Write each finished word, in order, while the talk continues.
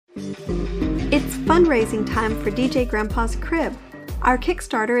It's fundraising time for DJ Grandpa's Crib. Our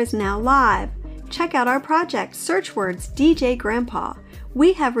Kickstarter is now live. Check out our project, search words DJ Grandpa.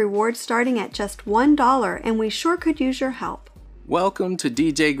 We have rewards starting at just $1, and we sure could use your help. Welcome to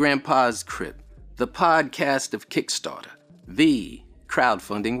DJ Grandpa's Crib, the podcast of Kickstarter, the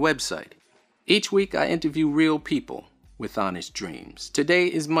crowdfunding website. Each week I interview real people with honest dreams. Today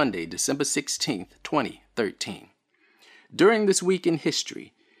is Monday, December 16th, 2013. During this week in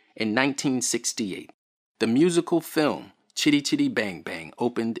history, in 1968, the musical film Chitty Chitty Bang Bang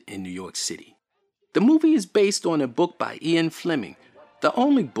opened in New York City. The movie is based on a book by Ian Fleming, the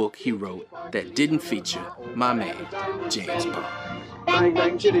only book he wrote that didn't feature my man, James Bond. Bang,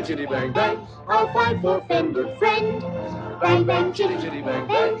 bang, chitty, chitty, bang, bang, our fine four-fingered friend. Bang, bang, chitty, chitty, bang,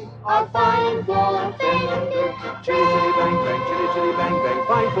 bang, our fine four-fingered. Chitty, chitty, bang, bang, chitty, chitty, bang, bang,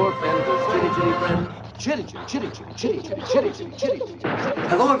 fine four-fingered, chitty, chitty, friend. Chitty, chitty, chitty, chitty, chitty, chitty, chitty, chitty, chitty, chitty.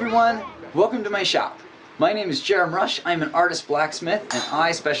 Hello everyone, welcome to my shop. My name is Jerem Rush. I'm an artist blacksmith and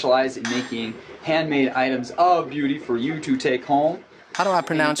I specialize in making handmade items of beauty for you to take home. How do I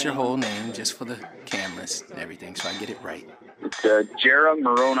pronounce your whole name just for the cameras and everything so I get it right? It's Jerem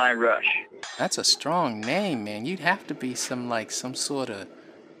Moroni Rush. That's a strong name, man. You'd have to be some sort of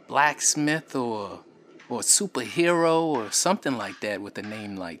blacksmith or superhero or something like that with a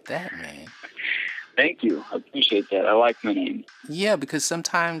name like that, man. Thank you. I appreciate that. I like my name. Yeah, because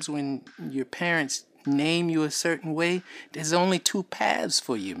sometimes when your parents name you a certain way, there's only two paths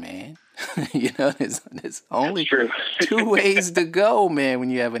for you, man. There's only two ways to go, man, when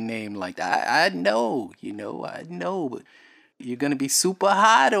you have a name like that. I know, but you're going to be super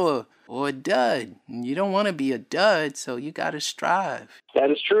hot or a dud. And you don't want to be a dud, so you got to strive.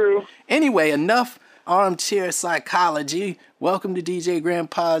 That is true. Anyway, enough armchair psychology. Welcome to DJ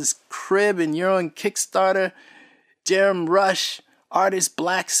Grandpa's Crib, and you're on Kickstarter. Jerem Rush, artist,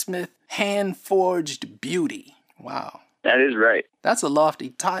 blacksmith, hand-forged beauty. Wow. That is right. That's a lofty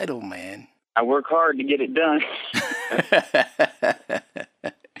title, man. I work hard to get it done.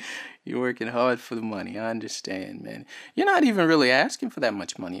 You're working hard for the money. I understand, man. You're not even really asking for that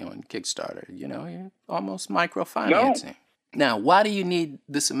much money on Kickstarter. You're almost microfinancing. No. Now, why do you need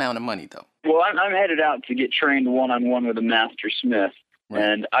this amount of money, though? Well, I'm headed out to get trained one-on-one with a master smith. Right.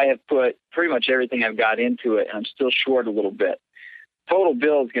 And I have put pretty much everything I've got into it, and I'm still short a little bit. Total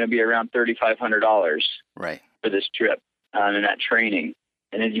bill is going to be around $3,500 right. for this trip and that training.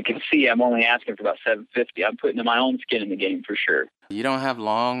 And as you can see, I'm only asking for about $750. I'm putting my own skin in the game for sure. You don't have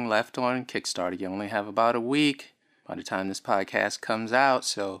long left on Kickstarter. You only have about a week by the time this podcast comes out.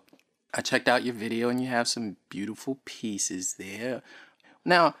 So I checked out your video, and you have some beautiful pieces there.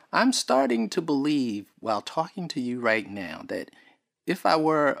 Now, I'm starting to believe, while talking to you right now, that if I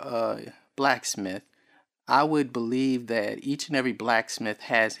were a blacksmith, I would believe that each and every blacksmith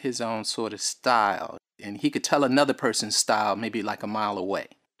has his own sort of style, and he could tell another person's style maybe like a mile away.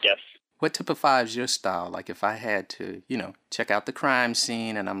 Yes. What typifies your style? Like if I had to, check out the crime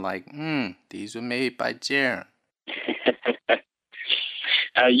scene and I'm like, these were made by Jerem.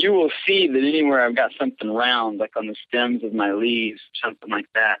 You will see that anywhere I've got something round, like on the stems of my leaves, something like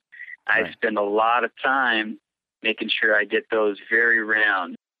that, I spend a lot of time making sure I get those very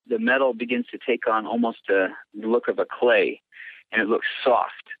round. The metal begins to take on almost the look of a clay, and it looks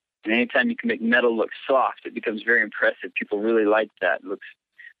soft. And anytime you can make metal look soft, it becomes very impressive. People really like that. It looks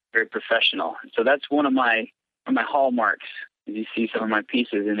very professional. So that's one of my hallmarks. As you see some of my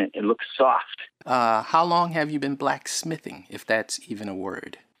pieces in it, it looks soft. How long have you been blacksmithing, if that's even a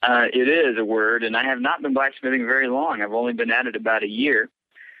word? It is a word, and I have not been blacksmithing very long. I've only been at it about a year,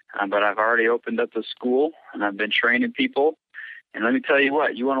 but I've already opened up a school, and I've been training people. And let me tell you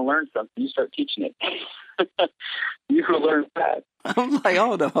what, you want to learn something, you start teaching it. You will learn fast. I'm like,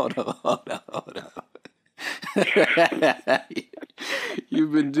 hold on.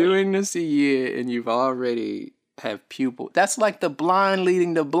 You've been doing this a year, and you've already have pupils. That's like the blind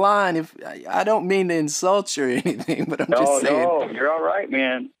leading the blind. If I don't mean to insult you or anything, but I'm just saying. No, you're all right,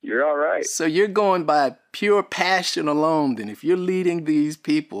 man. You're all right. So you're going by pure passion alone. Then, if you're leading these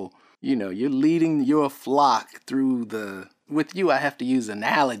people, you're leading your flock through the. With you, I have to use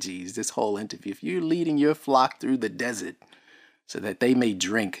analogies this whole interview. If you're leading your flock through the desert so that they may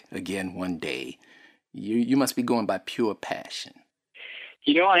drink again one day, you must be going by pure passion.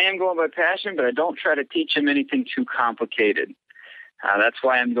 I am going by passion, but I don't try to teach them anything too complicated. That's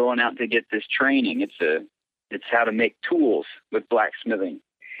why I'm going out to get this training. It's how to make tools with blacksmithing.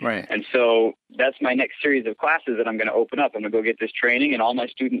 Right. And so that's my next series of classes that I'm going to open up. I'm going to go get this training, and all my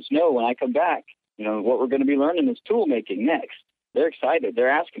students know when I come back, what we're going to be learning is tool making next. they're excited. They're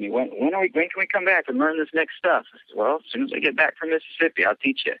asking me, when can we come back and learn this next stuff? I said, well, as soon as I get back from Mississippi, I'll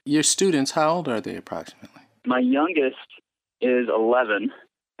teach you. Your students, how old are they approximately? My youngest is 11,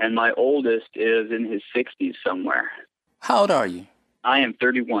 and my oldest is in his 60s somewhere. How old are you? I am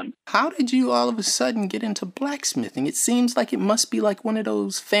 31. How did you all of a sudden get into blacksmithing? It seems like it must be like one of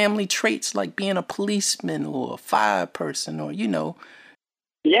those family traits, like being a policeman or a fire person or, you know.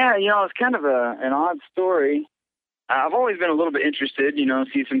 Yeah, it's kind of an odd story. I've always been a little bit interested,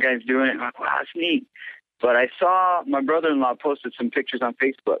 see some guys doing it. And I'm like, wow, that's neat. But I saw my brother-in-law posted some pictures on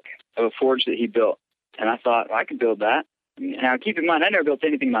Facebook of a forge that he built. And I thought, well, I could build that. Now, keep in mind, I never built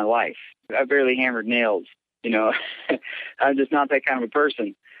anything in my life. I barely hammered nails. I'm just not that kind of a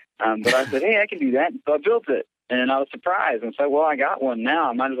person. But I said, hey, I can do that. So I built it. And I was surprised. And said, well, I got one now.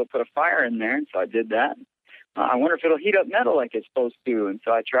 I might as well put a fire in there. And so I did that. I wonder if it'll heat up metal like it's supposed to. And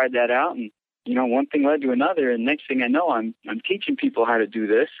so I tried that out. And, one thing led to another. And next thing I know, I'm teaching people how to do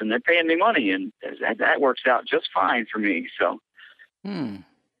this. And they're paying me money. And that works out just fine for me. So.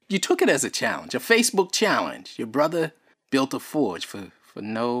 You took it as a challenge, a Facebook challenge. Your brother built a forge for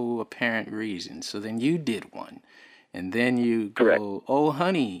no apparent reason. So then you did one. And then you go, correct. Oh,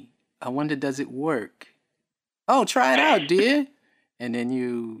 honey, I wonder, does it work? Oh, try it out, dear. And then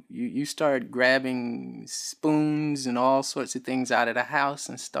you start grabbing spoons and all sorts of things out of the house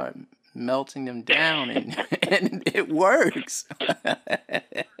and start melting them down. And it works.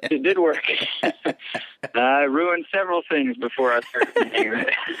 It did work. I ruined several things before I started making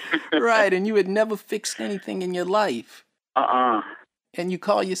it. Right, and you had never fixed anything in your life. And you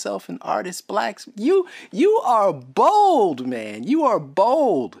call yourself an artist blacksmith. You are bold, man. You are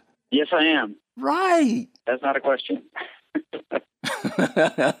bold. Yes, I am. Right. That's not a question.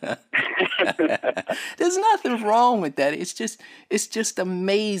 There's nothing wrong with that. It's just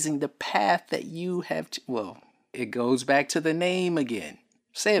amazing the path that you have. It goes back to the name again.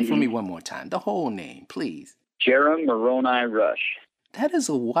 Say it for me one more time. The whole name, please. Jerem Moroni Rush. That is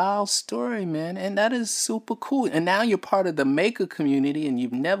a wild story, man, and that is super cool. And now you're part of the maker community, and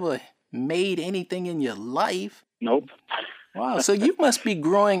you've never made anything in your life. Nope. Wow, so you must be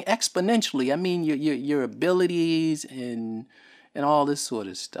growing exponentially. I mean, your abilities and all this sort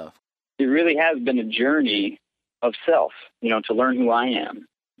of stuff. It really has been a journey of self, to learn who I am.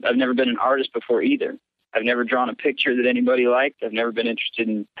 I've never been an artist before either. I've never drawn a picture that anybody liked. I've never been interested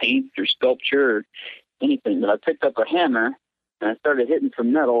in paint or sculpture or anything. But I picked up a hammer, and I started hitting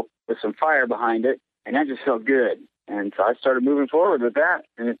some metal with some fire behind it, and that just felt good. And so I started moving forward with that,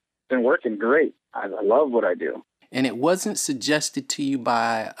 and it's been working great. I love what I do. And it wasn't suggested to you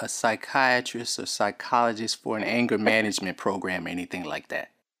by a psychiatrist or psychologist for an anger management program or anything like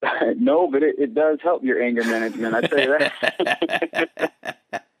that? No, but it does help your anger management, I tell you that.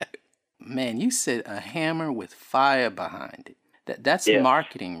 Man, you said a hammer with fire behind it. That's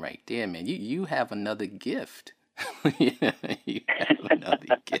marketing right there, man. You have another gift. You have another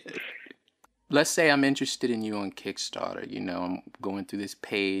gift. Let's say I'm interested in you on Kickstarter. I'm going through this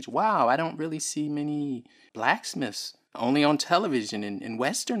page. Wow, I don't really see many blacksmiths, only on television and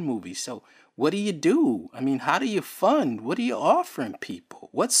Western movies. So what do you do? I mean, how do you fund? What are you offering people?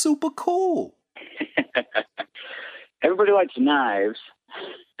 What's super cool? Everybody likes knives.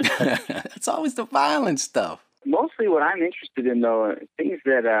 That's always the violent stuff. Mostly what I'm interested in, though, are things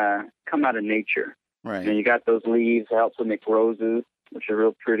that come out of nature. Right. You got those leaves. I also make roses, which are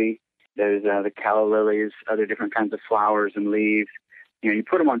real pretty. There's the calla lilies, other different kinds of flowers and leaves. You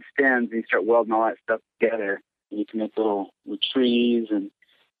put them on stems and you start welding all that stuff together. And you can make little trees and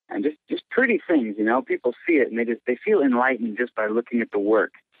just pretty things. People see it and they feel enlightened just by looking at the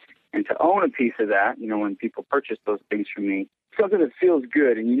work. And to own a piece of that, when people purchase those things from me, something that feels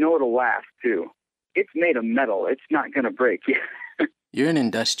good and it'll last too. It's made of metal. It's not going to break. You're an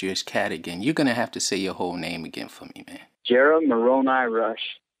industrious cat again. You're going to have to say your whole name again for me, man. Jerem Moroni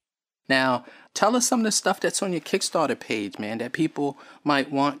Rush. Now, tell us some of the stuff that's on your Kickstarter page, man, that people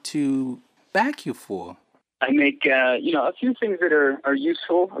might want to back you for. I make, a few things that are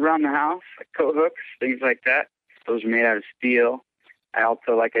useful around the house, like coat hooks, things like that. Those are made out of steel. I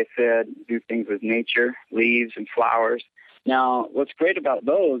also, like I said, do things with nature, leaves and flowers. Now, what's great about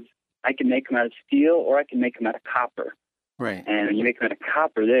those, I can make them out of steel or I can make them out of copper. Right. And when you make them out of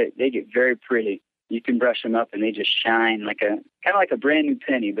copper, they get very pretty. You can brush them up and they just shine kind of like a brand new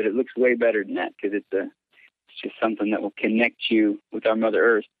penny, but it looks way better than that because it's just something that will connect you with our Mother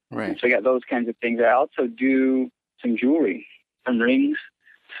Earth. Right. And so I got those kinds of things. I also do some jewelry, some rings,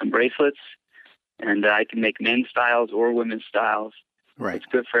 some bracelets, and I can make men's styles or women's styles. Right. It's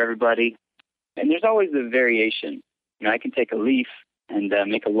good for everybody. And there's always the variation. I can take a leaf and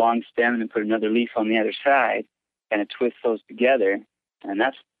make a long stem and then put another leaf on the other side. kind of twist those together. And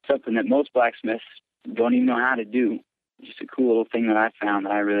that's something that most blacksmiths don't even know how to do. Just a cool little thing that I found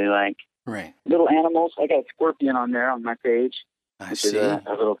that I really like. Right. Little animals. I got a scorpion on there on my page. I which see. is a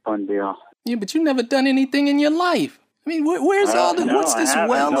little fun deal. Yeah, but you never done anything in your life. I mean, where's all the, No, what's this I haven't.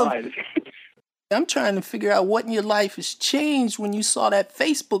 well No, of... I'm trying to figure out what in your life has changed when you saw that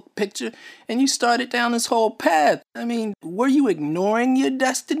Facebook picture and you started down this whole path. I mean, were you ignoring your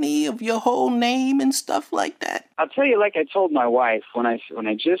destiny of your whole name and stuff like that? I'll tell you, like I told my wife when I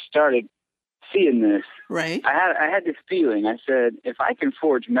just started seeing this, right? I had this feeling. I said, if I can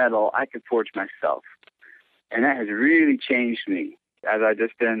forge metal, I can forge myself, and that has really changed me as I've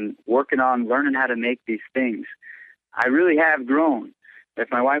just been working on learning how to make these things. I really have grown. If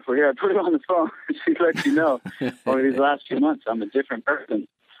my wife were here, I'd put her on the phone. She'd let you know. Over these last few months, I'm a different person.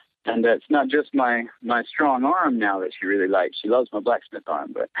 And it's not just my strong arm now that she really likes. She loves my blacksmith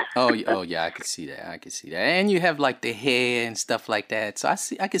arm, but oh yeah, I can see that. And you have like the hair and stuff like that. So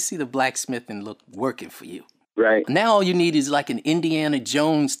I can see the blacksmithing look working for you. Right. Now all you need is like an Indiana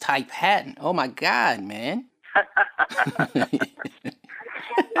Jones type hat. Oh my God, man.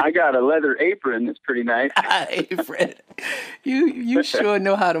 I got a leather apron that's pretty nice. Hey, Fred, you sure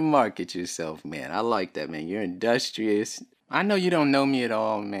know how to market yourself, man. I like that, man. You're industrious. I know you don't know me at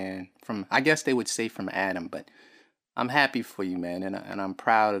all, man. I guess they would say from Adam, but I'm happy for you, man, and I'm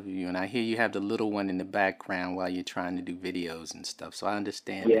proud of you. And I hear you have the little one in the background while you're trying to do videos and stuff, so I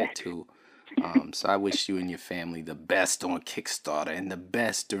understand that too. So I wish you and your family the best on Kickstarter and the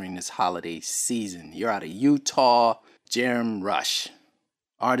best during this holiday season. You're out of Utah, Jerem Rush.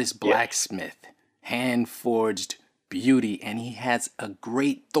 Artist blacksmith, hand-forged beauty, and he has a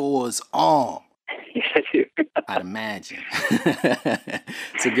great Thor's arm. I'd imagine.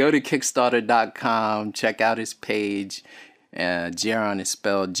 So go to Kickstarter.com, check out his page. Jaron is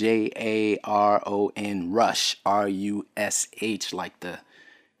spelled Jaron Rush, Rush, like the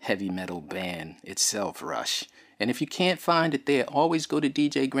heavy metal band itself, Rush. And if you can't find it there, always go to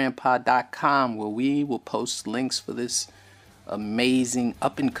DJGrandpa.com where we will post links for this amazing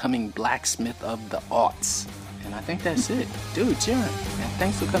up-and-coming blacksmith of the arts. And I think that's it. Dude, Jaron, man,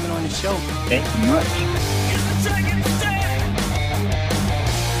 thanks for coming on the show. Thank you much.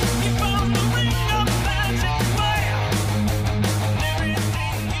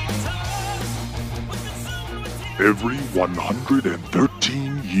 Every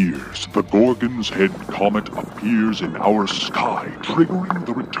 113 years, the Gorgon's Head comet appears in our sky, triggering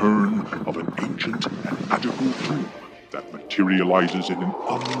the return of an ancient and magical tomb that materializes in an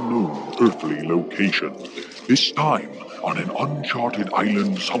unknown earthly location, this time on an uncharted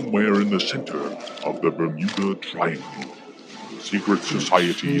island somewhere in the center of the Bermuda Triangle. Secret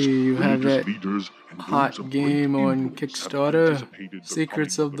societies, you have that leaders, and hot game on Kickstarter,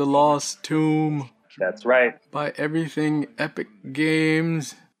 Secrets of the Lost Tomb. That's right. By Everything Epic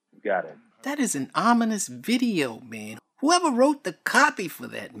Games. Got it. That is an ominous video, man. Whoever wrote the copy for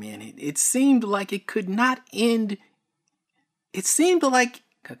that, man, it seemed like it could not end. It seemed like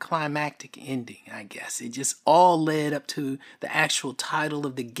a climactic ending, I guess. It just all led up to the actual title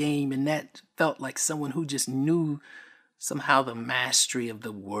of the game, and that felt like someone who just knew somehow the mastery of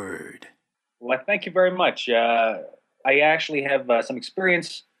the word. Well, thank you very much. I actually have some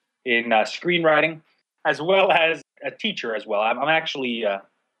experience in screenwriting, as well as a teacher as well. I'm actually a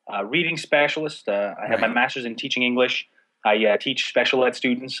reading specialist. I have my master's in teaching English. I teach special ed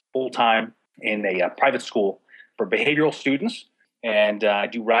students full-time in a private school for behavioral students. And I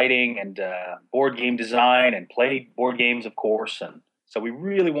do writing and board game design and play board games, of course. And so we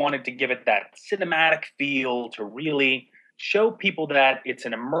really wanted to give it that cinematic feel to really show people that it's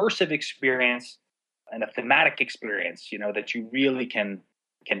an immersive experience and a thematic experience, that you really can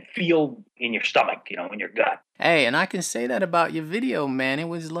feel in your stomach, in your gut. Hey, and I can say that about your video, man. It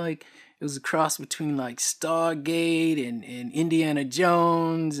was a cross between like Stargate and Indiana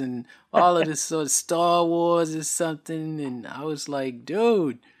Jones and all of this sort of Star Wars or something. And I was like,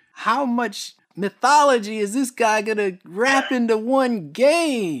 dude, how much mythology is this guy gonna wrap into one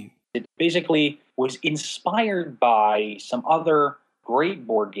game? It basically was inspired by some other great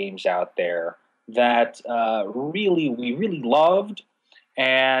board games out there that we really loved.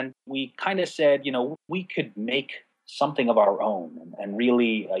 And we kind of said, we could make something of our own and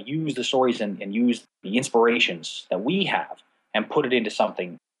really use the stories and use the inspirations that we have and put it into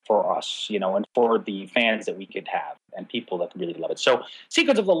something for us, and for the fans that we could have and people that really love it. So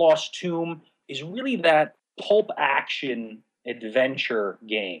Secrets of the Lost Tomb is really that pulp action adventure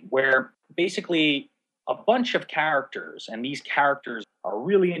game where basically a bunch of characters, and these characters are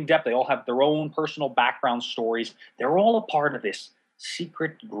really in depth. They all have their own personal background stories. They're all a part of this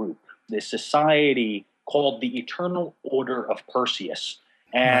secret group, this society called the Eternal Order of Perseus.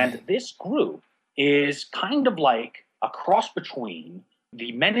 And this group is kind of like a cross between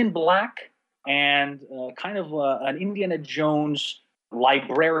the Men in Black and kind of an Indiana Jones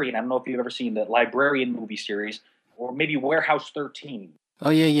librarian. I don't know if you've ever seen the Librarian movie series, or maybe Warehouse 13.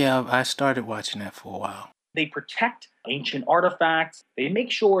 Oh, yeah. I started watching that for a while. They protect ancient artifacts. They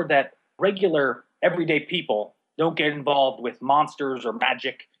make sure that regular, everyday people don't get involved with monsters or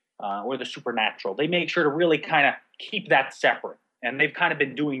magic or the supernatural. They make sure to really kind of keep that separate. And they've kind of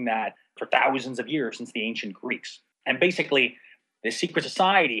been doing that for thousands of years since the ancient Greeks. And basically, this secret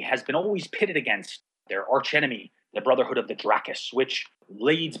society has been always pitted against their archenemy, the Brotherhood of the Drakus, which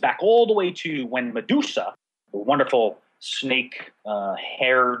leads back all the way to when Medusa, the wonderful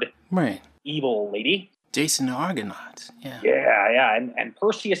snake-haired evil lady. Jason the Argonaut, Yeah. And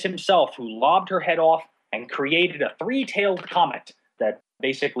Perseus himself, who lobbed her head off and created a three-tailed comet that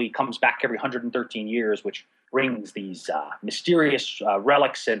basically comes back every 113 years, which brings these mysterious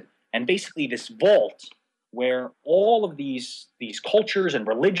relics and basically this vault where all of these cultures and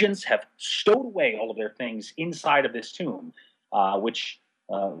religions have stowed away all of their things inside of this tomb, which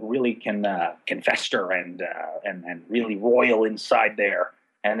really can fester and really roil inside there.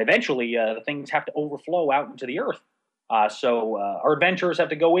 And eventually, the things have to overflow out into the earth. So our adventurers have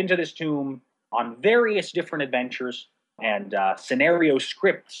to go into this tomb on various different adventures and scenario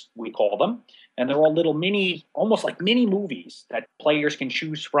scripts, we call them. And they're all little almost like mini movies that players can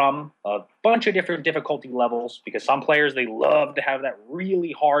choose from, a bunch of different difficulty levels, because some players, they love to have that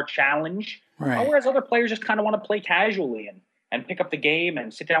really hard challenge, whereas other players just kind of want to play casually and pick up the game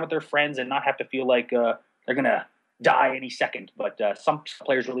and sit down with their friends and not have to feel like they're going to die any second. But some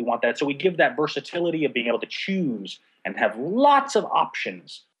players really want that. So we give that versatility of being able to choose and have lots of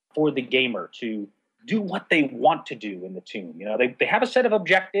options for the gamer to do what they want to do in the tomb. You know, they have a set of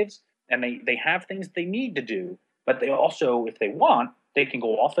objectives, and they have things they need to do, but they also, if they want, they can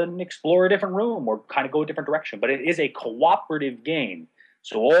go off and explore a different room or kind of go a different direction. But it is a cooperative game.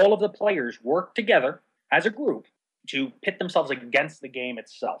 So all of the players work together as a group to pit themselves against the game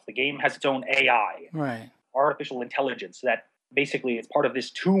itself. The game has its own AI, artificial intelligence, that basically is part of this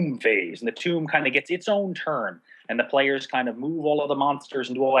tomb phase. And the tomb kind of gets its own turn. And the players kind of move all of the monsters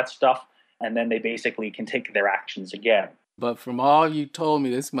and do all that stuff. And then they basically can take their actions again. But from all you told me,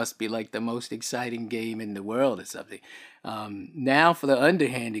 this must be like the most exciting game in the world or something. Now for the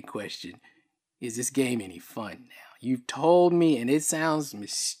underhanded question. Is this game any fun now? You've told me, and it sounds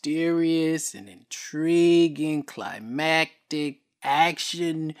mysterious and intriguing, climactic,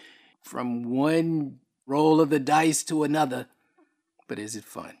 action from one roll of the dice to another. But is it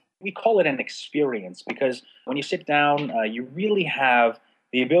fun? We call it an experience because when you sit down, you really have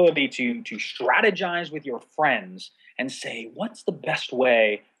the ability to strategize with your friends and say, what's the best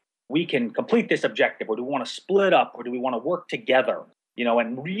way we can complete this objective? Or do we want to split up? Or do we want to work together? You know,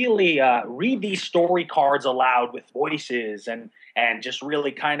 and really read these story cards aloud with voices and just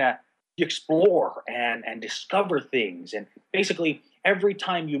really kind of explore and discover things. And basically, every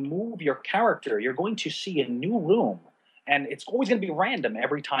time you move your character, you're going to see a new room. And it's always going to be random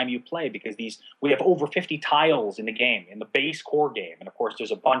every time you play because we have over 50 tiles in the game, in the base core game. And of course,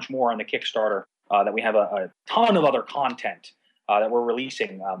 there's a bunch more on the Kickstarter that we have a ton of other content that we're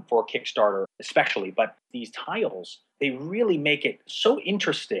releasing for Kickstarter especially. But these tiles, they really make it so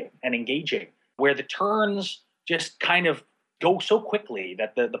interesting and engaging where the turns just kind of go so quickly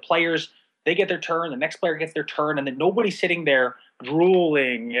that the players, they get their turn, the next player gets their turn, and then nobody's sitting there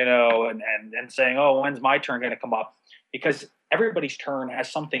drooling, you know, and saying, oh, when's my turn going to come up? Because everybody's turn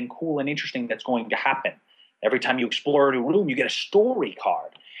has something cool and interesting that's going to happen. Every time you explore a new room, you get a story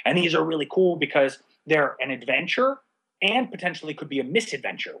card. And these are really cool because they're an adventure and potentially could be a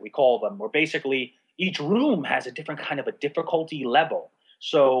misadventure, we call them, where basically each room has a different kind of a difficulty level.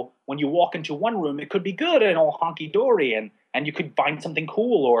 So when you walk into one room, it could be good and all honky-dory, and you could find something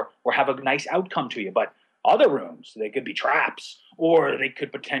cool or have a nice outcome to you. But other rooms, they could be traps, or they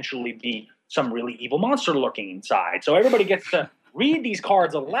could potentially be some really evil monster lurking inside. So everybody gets to read these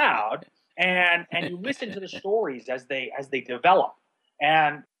cards aloud, and you listen to the stories as they develop.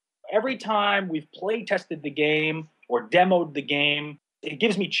 And every time we've play tested the game or demoed the game, it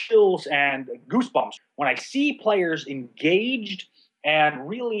gives me chills and goosebumps when I see players engaged and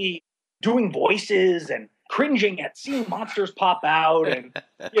really doing voices and cringing at seeing monsters pop out, and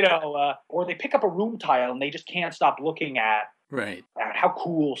or they pick up a room tile and they just can't stop looking at how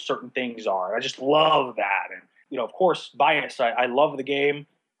cool certain things are. I just love that, and of course, bias. I love the game.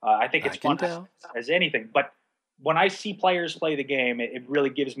 I think it's fun as anything. But when I see players play the game, it really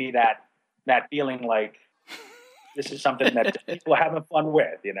gives me that feeling like this is something that people are having fun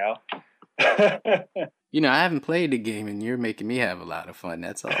with. You know, I haven't played the game, and you're making me have a lot of fun.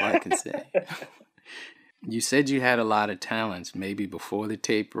 That's all I can say. You said you had a lot of talents, maybe before the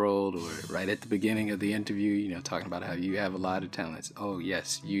tape rolled or right at the beginning of the interview, you know, talking about how you have a lot of talents. Oh,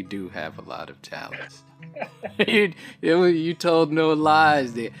 yes, you do have a lot of talents. You told no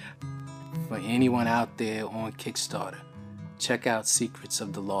lies there. For anyone out there on Kickstarter, check out Secrets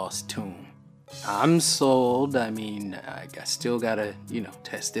of the Lost Tomb. I'm sold. I mean, I still gotta, you know,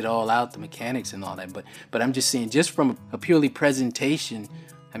 test it all out, the mechanics and all that. But I'm just saying, just from a purely presentation,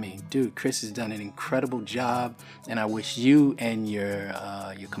 I mean, dude, Chris has done an incredible job, and I wish you and your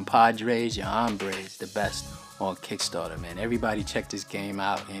compadres, your hombres, the best on Kickstarter, man. Everybody check this game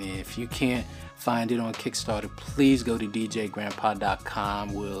out, and if you can't find it on Kickstarter, please go to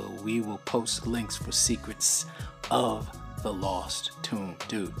djgrandpa.com. We will post links for Secrets of the Lost Tomb.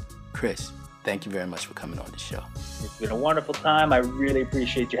 Dude, Chris, thank you very much for coming on the show. It's been a wonderful time. I really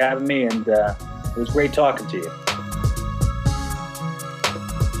appreciate you having me, and it was great talking to you.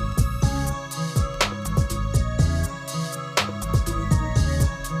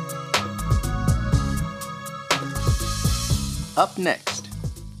 Up next,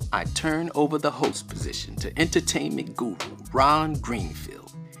 I turn over the host position to entertainment guru Ron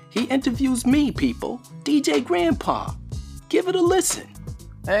Greenfield. He interviews me, people, DJ Grandpa. Give it a listen.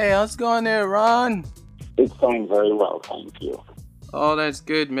 Hey, how's it going there, Ron? It's going very well, thank you. Oh, that's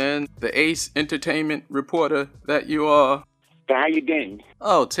good, man. The ace entertainment reporter that you are. How you doing?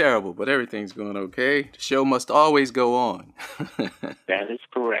 Oh, terrible, but everything's going okay. The show must always go on. That is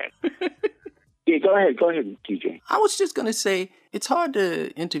correct. Yeah, go ahead, DJ. I was just going to say, it's hard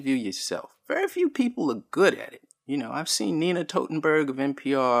to interview yourself. Very few people are good at it. You know, I've seen Nina Totenberg of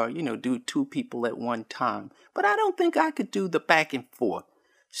NPR, you know, do 2 people at one time. But I don't think I could do the back and forth.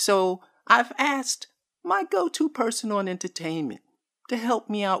 So I've asked my go-to person on entertainment to help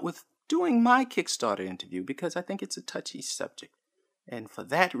me out with doing my Kickstarter interview because I think it's a touchy subject. And for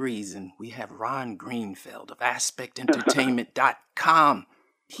that reason, we have Ron Greenfield of AspectEntertainment.com.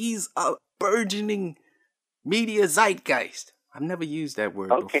 He's a burgeoning media zeitgeist. I've never used that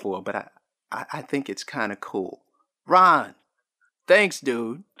word before, but I think it's kind of cool. Ron, thanks,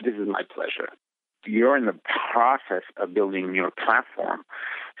 dude. This is my pleasure. You're in the process of building your platform.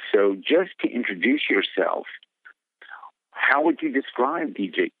 So just to introduce yourself, how would you describe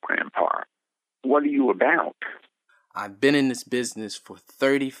DJ Grandpa? What are you about? I've been in this business for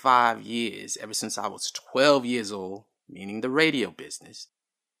 35 years, ever since I was 12 years old, meaning the radio business.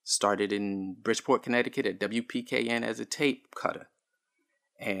 Started in Bridgeport, Connecticut at WPKN as a tape cutter.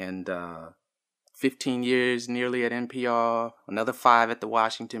 And 15 years nearly at NPR, another 5 at the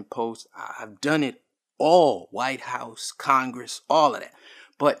Washington Post. I've done it all, White House, Congress, all of that.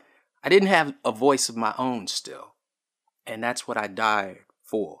 But I didn't have a voice of my own still. And that's what I died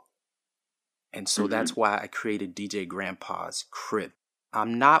for. And so that's why I created DJ Grandpa's Crib.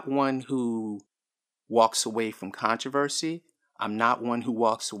 I'm not one who walks away from controversy. I'm not one who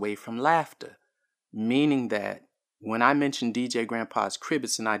walks away from laughter. Meaning that when I mention DJ Grandpa's Crib,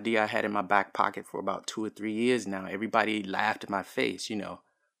 it's an idea I had in my back pocket for about 2 or 3 years now. Everybody laughed in my face, you know.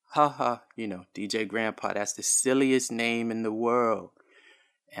 Ha ha, you know, DJ Grandpa, that's the silliest name in the world.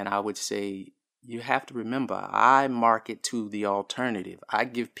 And I would say, you have to remember, I market to the alternative. I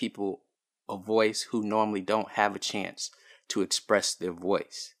give people a voice who normally don't have a chance to express their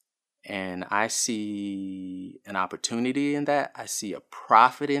voice. And I see an opportunity in that. I see a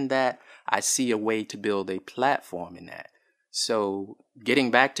profit in that. I see a way to build a platform in that. So getting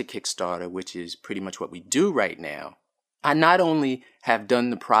back to Kickstarter, which is pretty much what we do right now, I not only have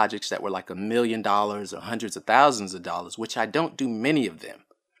done the projects that were like $1 million or hundreds of thousands of dollars, which I don't do many of them.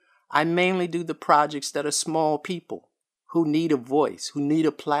 I mainly do the projects that are small people who need a voice, who need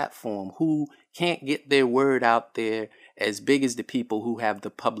a platform, who can't get their word out there as big as the people who have the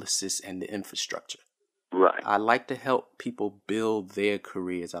publicists and the infrastructure. Right. I like to help people build their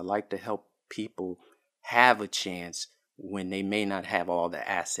careers. I like to help people have a chance when they may not have all the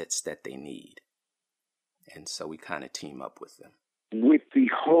assets that they need. And so we kind of team up with them. With the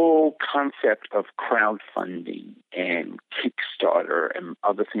whole concept of crowdfunding and Kickstarter and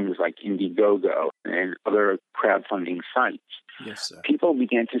other things like Indiegogo and other crowdfunding sites, yes, sir. People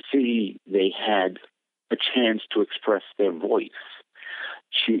began to see they had a chance to express their voice,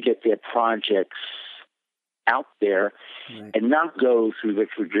 to get their projects out there, right, and not go through the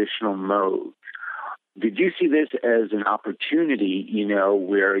traditional mode. Did you see this as an opportunity, you know,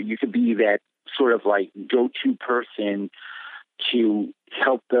 where you could be that sort of like go-to person to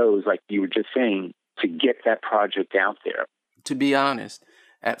help those, like you were just saying, to get that project out there? To be honest,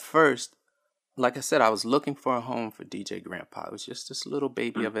 at first, like I said, I was looking for a home for DJ Grandpa. It was just this little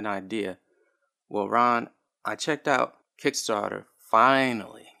baby of an idea. Well, Ron, I checked out Kickstarter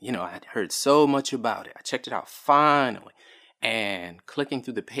finally. I'd heard so much about it. I checked it out finally. And clicking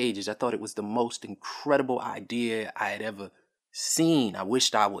through the pages, I thought it was the most incredible idea I had ever seen. I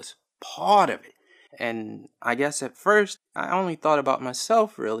wished I was part of it. And I guess at first, I only thought about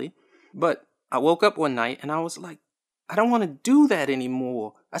myself, really. But I woke up one night and I was like, I don't want to do that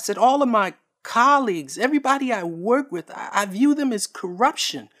anymore. I said, all of my colleagues, everybody I work with, I view them as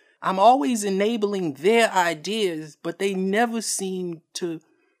corruption. I'm always enabling their ideas, but they never seem to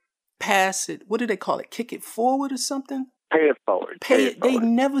pass it. What do they call it? Kick it forward or something? Pay it forward. They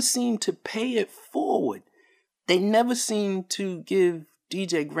never seem to pay it forward. They never seem to give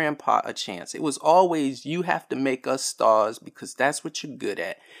DJ Grandpa a chance. It was always, you have to make us stars because that's what you're good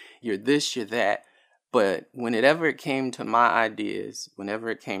at. You're this, you're that. But whenever it came to my ideas, whenever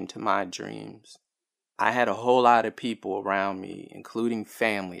it came to my dreams, I had a whole lot of people around me, including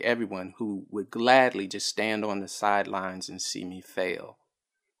family, everyone who would gladly just stand on the sidelines and see me fail.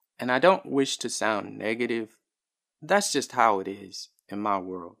 And I don't wish to sound negative. That's just how it is in my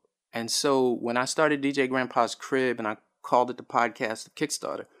world. And so when I started DJ Grandpa's Crib and I called it the podcast of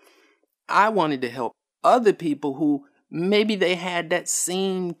Kickstarter, I wanted to help other people who maybe they had that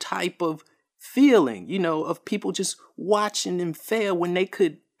same type of feeling, of people just watching them fail when they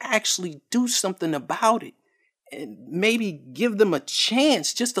could actually do something about it and maybe give them a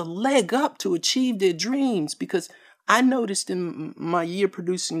chance, just a leg up to achieve their dreams. Because I noticed in my year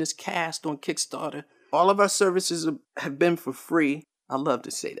producing this cast on Kickstarter, all of our services have been for free. I love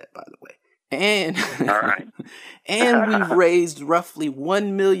to say that, by the way. And, all right. And we've raised roughly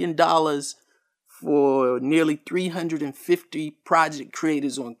 $1 million for nearly 350 project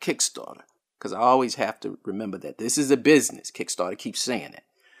creators on Kickstarter. Because I always have to remember that this is a business. Kickstarter keeps saying it.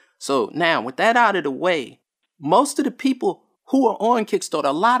 So now, with that out of the way, most of the people who are on Kickstarter,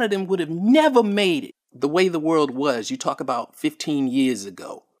 a lot of them would have never made it the way the world was. You talk about 15 years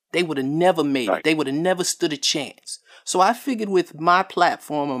ago. They would have never made it. They would have never stood a chance. So I figured with my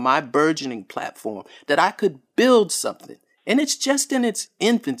platform or my burgeoning platform that I could build something. And it's just in its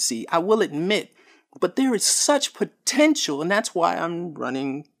infancy, I will admit. But there is such potential, and that's why I'm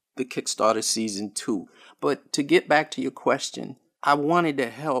running the Kickstarter Season 2. But to get back to your question, I wanted to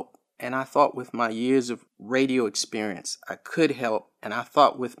help, and I thought with my years of radio experience, I could help. And I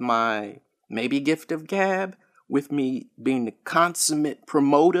thought with my maybe gift of gab, with me being the consummate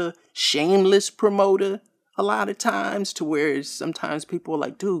promoter, shameless promoter, a lot of times, to where sometimes people are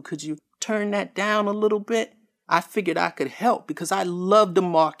like, dude, could you turn that down a little bit? I figured I could help because I love the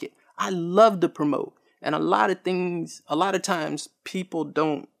market. I love to promote. And a lot of times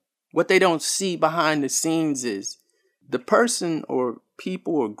people what they don't see behind the scenes is the person or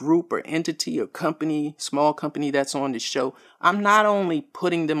people or group or entity or company, small company that's on the show. I'm not only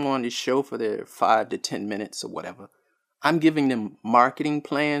putting them on the show for their 5 to 10 minutes or whatever. I'm giving them marketing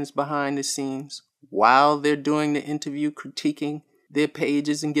plans behind the scenes while they're doing the interview, critiquing their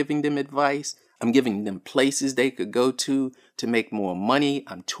pages and giving them advice. I'm giving them places they could go to make more money.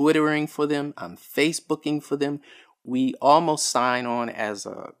 I'm Twittering for them. I'm Facebooking for them. We almost sign on as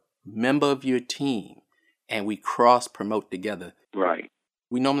a member of your team and we cross promote together. Right.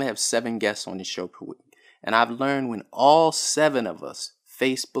 We normally have 7 guests on the show per week. And I've learned when all 7 of us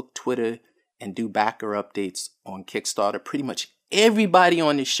Facebook, Twitter, and do backer updates on Kickstarter, pretty much everybody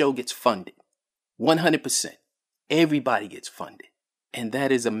on the show gets funded. 100%. Everybody gets funded. And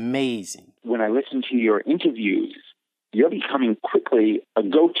that is amazing. When I listen to your interviews, you're becoming quickly a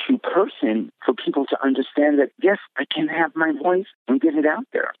go-to person for people to understand that, yes, I can have my voice and get it out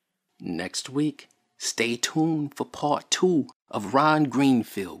there. Next week, stay tuned for part 2 of Ron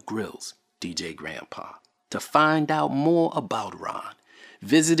Greenfield Grills DJ Grandpa. To find out more about Ron,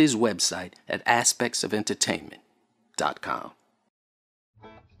 visit his website at aspectsoфentertainment.com.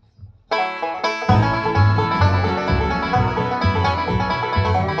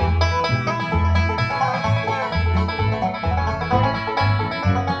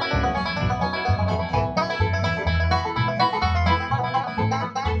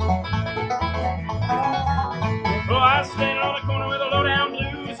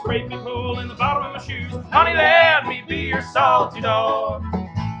 In the bottom of my shoes, honey, let me be your salty dog.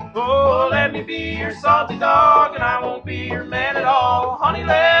 Oh, let me be your salty dog, and I won't be your man at all. Honey,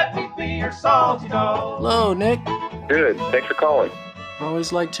 let me be your salty dog. Hello, Nick. Good. Thanks for calling.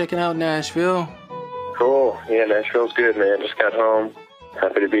 Always like checking out Nashville. Cool. Yeah, Nashville's good, man. Just got home.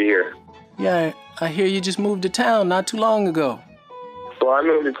 Happy to be here. Yeah, I hear you just moved to town not too long ago. Well, I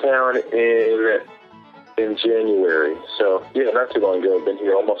moved to town in January, so yeah, not too long ago. I've been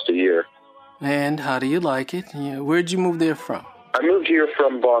here almost a year. And how do you like it? Yeah, where'd you move there from? I moved here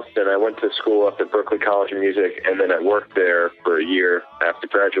from Boston. I went to school up at Berklee College of Music, and then I worked there for a year after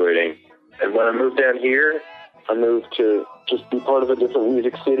graduating. And when I moved down here, I moved to just be part of a different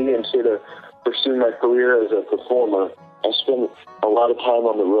music city and sort of pursue my career as a performer. I spent a lot of time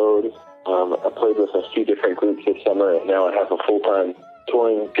on the road. I played with a few different groups this summer, and now I have a full-time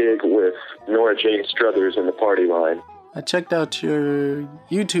touring gig with Nora Jane Struthers in the Party Line. I checked out your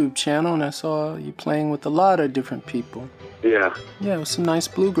YouTube channel and I saw you playing with a lot of different people. Yeah. Yeah, it was some nice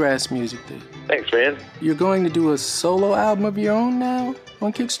bluegrass music there. Thanks, man. You're going to do a solo album of your own now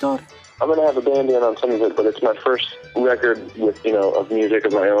on Kickstarter? I'm going to have a band in on some of it, but it's my first record with, of music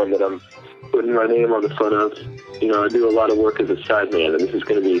of my own that I'm putting my name on the front of. I do a lot of work as a sideman, and this is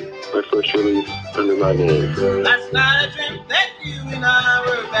going to be my first release under my name. Last night I dreamt that you and I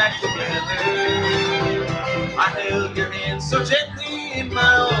were back together. I held your hand so gently in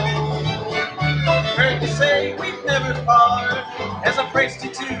my own. Heard you say we'd never part as I pressed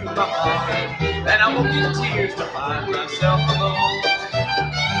you to my heart. And I woke in tears to find myself alone.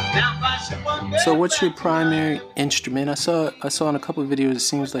 Now if I should one day. So what's your primary instrument? I saw in a couple of videos it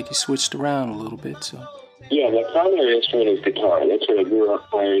seems like you switched around a little bit. So. Yeah, my primary instrument is guitar. That's what I grew up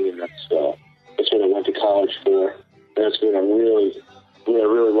playing, and that's what I went to college for. That's what I really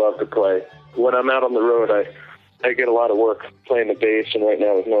love to play. When I'm out on the road, I get a lot of work playing the bass, and right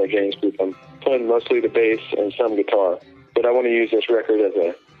now with Nora Jane's group, I'm playing mostly the bass and some guitar. But I want to use this record as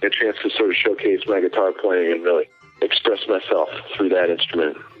a chance to sort of showcase my guitar playing and really express myself through that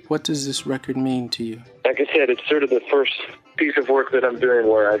instrument. What does this record mean to you? Like I said, it's sort of the first piece of work that I'm doing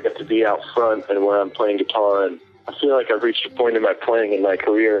where I get to be out front and where I'm playing guitar, and I feel like I've reached a point in my playing in my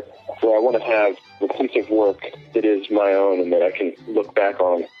career where I want to have a piece of work that is my own and that I can look back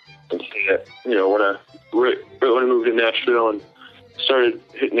on and see that, when I moved to Nashville and started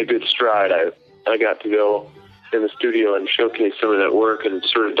hitting a good stride, I got to go in the studio and showcase some of that work and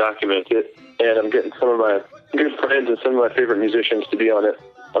sort of document it, and I'm getting some of my good friends and some of my favorite musicians to be on it.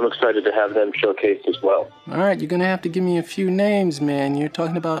 I'm excited to have them showcased as well. All right, you're going to have to give me a few names, man. You're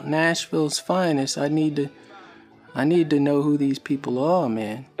talking about Nashville's finest. I need to know who these people are,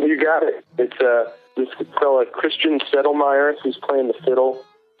 man. You got it. It's this fella, Christian Settlemeyer, who's playing the fiddle.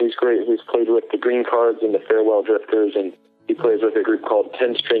 He's great. He's played with the Green Cards and the Farewell Drifters, and he plays with a group called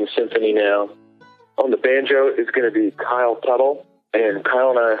 10 String Symphony now. On the banjo is going to be Kyle Tuttle, and Kyle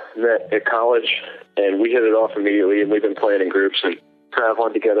and I met at college, and we hit it off immediately, and we've been playing in groups and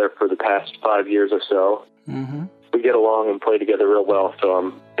traveling together for the past 5 years or so. Mm-hmm. We get along and play together real well, so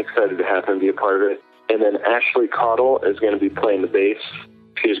I'm excited to have him be a part of it. And then Ashley Caudill is going to be playing the bass.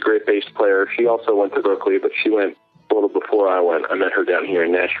 She's a great bass player. She also went to Berklee, but she went a little before I went. I met her down here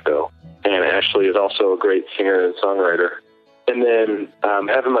in Nashville. And Ashley is also a great singer and songwriter. And then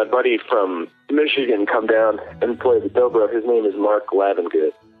having my buddy from Michigan come down and play the dobro, his name is Mark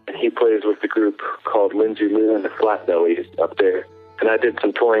Lavengood. And he plays with the group called Lindsay Lou and the Flatbellies up there. And I did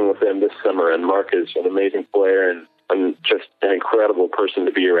some touring with them this summer, and Mark is an amazing player and just an incredible person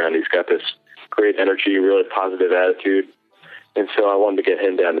to be around. He's got this great energy, really positive attitude. And so I wanted to get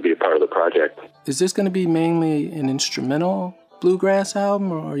him down to be a part of the project. Is this going to be mainly an instrumental bluegrass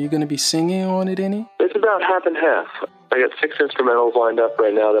album, or are you going to be singing on it any? It's about half and half. I got 6 instrumentals lined up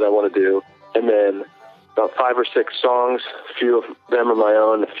right now that I want to do, and then about 5 or 6 songs. A few of them are my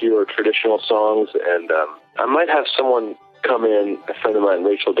own, a few are traditional songs, and I might have someone come in, a friend of mine,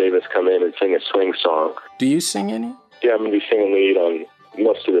 Rachel Davis, come in and sing a swing song. Do you sing any? Yeah, I'm going to be singing lead on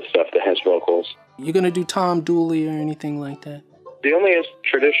most of the stuff that has vocals. You going to do Tom Dooley or anything like that? The only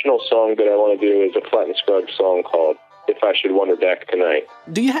traditional song that I want to do is a Flatt and Scruggs song called If I Should Wander Back Tonight.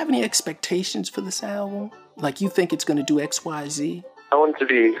 Do you have any expectations for this album? Like you think it's going to do X, Y, Z? I want it to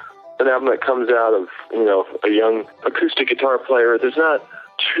be an album that comes out of, a young acoustic guitar player. There's not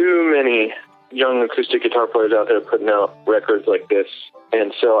too many young acoustic guitar players out there putting out records like this.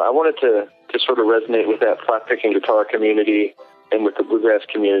 And so I wanted to sort of resonate with that flat-picking guitar community and with the bluegrass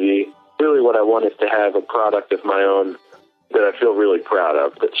community. Really what I want is to have a product of my own that I feel really proud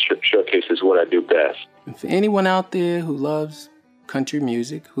of, that showcases what I do best. And for anyone out there who loves country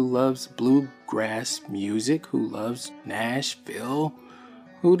music, who loves bluegrass music, who loves Nashville,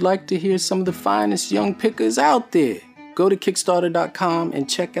 who'd like to hear some of the finest young pickers out there, go to Kickstarter.com and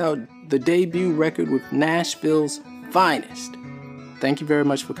check out the debut record with Nashville's finest. Thank you very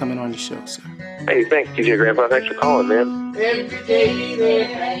much for coming on the show, sir. Hey, thanks, DJ Grandpa. Thanks for calling, man. Every day there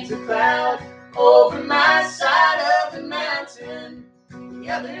hangs a cloud over my side of the mountain. The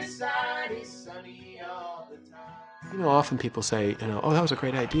other side is sunny all the time. Often people say, oh, that was a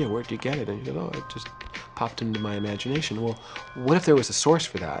great idea. Where'd you get it? And you go, oh, it just popped into my imagination. Well, what if there was a source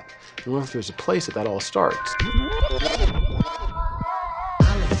for that? And what if there's a place that all starts?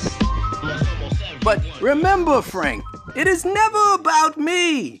 But remember, Frank, it is never about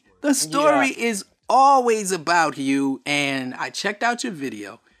me. The story is always about you, and I checked out your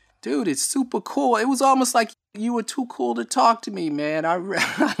video. Dude, it's super cool. It was almost like you were too cool to talk to me, man. I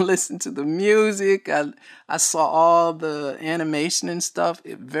listened to the music. I saw all the animation and stuff.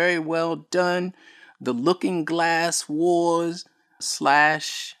 Very well done. The Looking Glass Wars /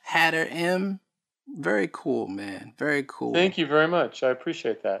 Hatter M. Very cool, man. Very cool. Thank you very much. I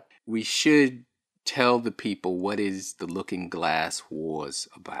appreciate that. We should tell the people what is the Looking Glass Wars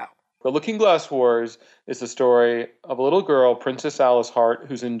about. The Looking Glass Wars is the story of a little girl, Princess Alice Hart,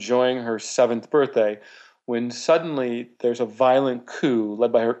 who's enjoying her 7th birthday when suddenly there's a violent coup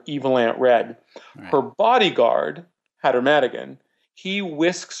led by her evil Aunt Red. Right. Her bodyguard, Hatter Madigan, he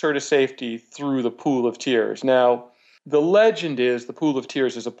whisks her to safety through the Pool of Tears. Now, the legend is the Pool of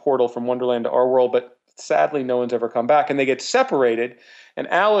Tears is a portal from Wonderland to our world, but sadly no one's ever come back. And they get separated, and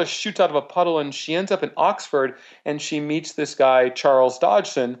Alice shoots out of a puddle, and she ends up in Oxford, and she meets this guy, Charles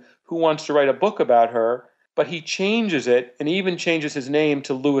Dodgson, who wants to write a book about her, but he changes it, and even changes his name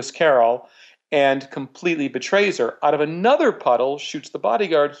to Lewis Carroll, and completely betrays her. Out of another puddle, shoots the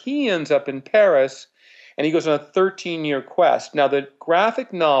bodyguard. He ends up in Paris, and he goes on a 13-year quest. Now, the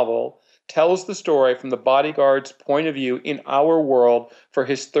graphic novel tells the story from the bodyguard's point of view in our world for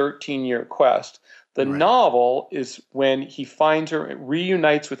his 13-year quest. The novel is when he finds her,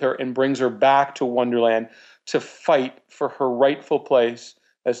 reunites with her, and brings her back to Wonderland to fight for her rightful place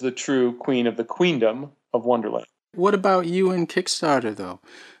as the true queen of the queendom of Wonderland. What about you and Kickstarter, though?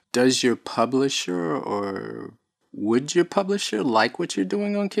 Does your publisher or would your publisher like what you're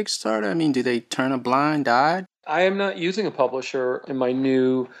doing on Kickstarter? I mean, do they turn a blind eye? I am not using a publisher in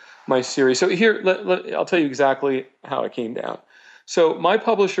my series. So here, I'll tell you exactly how it came down. So my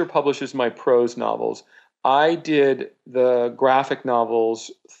publisher publishes my prose novels. I did the graphic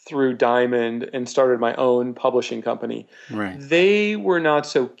novels through Diamond and started my own publishing company. Right. They were not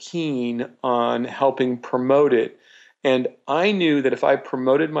so keen on helping promote it. And I knew that if I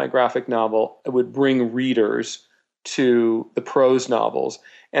promoted my graphic novel, it would bring readers to the prose novels.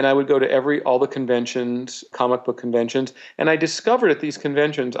 And I would go to all the conventions, comic book conventions. And I discovered at these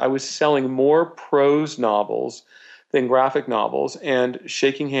conventions I was selling more prose novels than graphic novels, and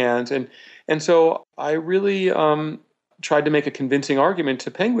shaking hands. And so I really tried to make a convincing argument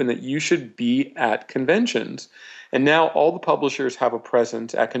to Penguin that you should be at conventions. And now all the publishers have a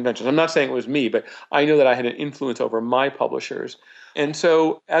presence at conventions. I'm not saying it was me, but I know that I had an influence over my publishers. And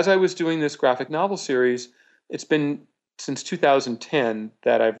so as I was doing this graphic novel series, it's been since 2010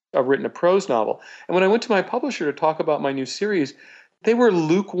 that I've written a prose novel. And when I went to my publisher to talk about my new series, they were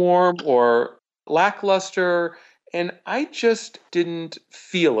lukewarm or lackluster. And I just didn't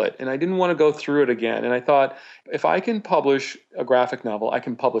feel it, and I didn't want to go through it again. And I thought, if I can publish a graphic novel, I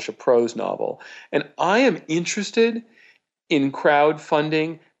can publish a prose novel. And I am interested in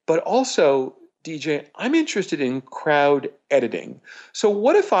crowdfunding, but also, DJ, I'm interested in crowd editing. So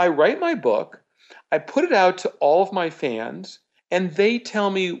what if I write my book, I put it out to all of my fans, and they tell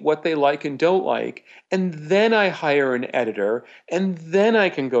me what they like and don't like, and then I hire an editor, and then I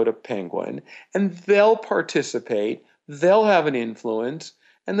can go to Penguin, and they'll participate, they'll have an influence,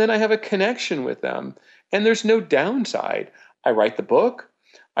 and then I have a connection with them. And there's no downside. I write the book,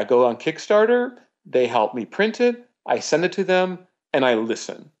 I go on Kickstarter, they help me print it, I send it to them, and I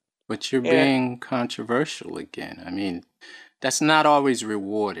listen. But you're being controversial again. I mean, that's not always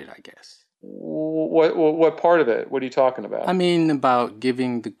rewarded, I guess. What part of it? What are you talking about? I mean, about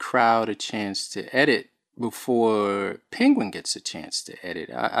giving the crowd a chance to edit before Penguin gets a chance to edit.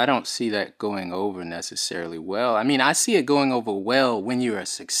 I don't see that going over necessarily well. I mean, I see it going over well when you're a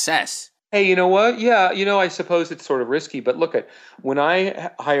success. Hey, you know what? Yeah, I suppose it's sort of risky, but look at when I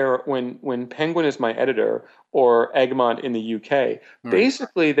hire when Penguin is my editor or Egmont in the UK,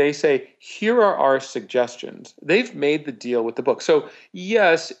 basically they say, here are our suggestions. They've made the deal with the book. So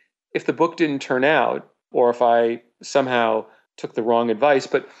yes, if the book didn't turn out, or if I somehow took the wrong advice,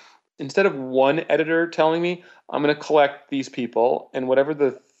 but instead of one editor telling me, I'm going to collect these people, and whatever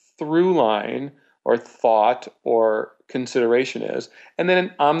the through line or thought or consideration is, and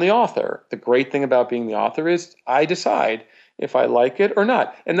then I'm the author. The great thing about being the author is I decide if I like it or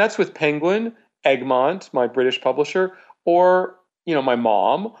not. And that's with Penguin, Egmont, my British publisher, or my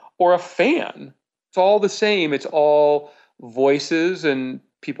mom, or a fan. It's all the same. It's all voices and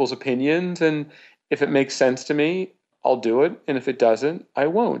people's opinions, and if it makes sense to me, I'll do it, and if it doesn't, I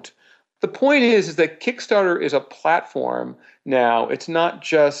won't. The point is that Kickstarter is a platform now. It's not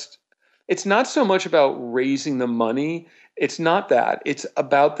so much about raising the money. It's not that. It's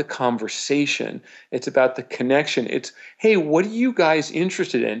about the conversation. It's about the connection. It's, hey, what are you guys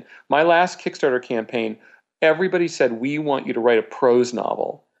interested in? My last Kickstarter campaign, everybody said, we want you to write a prose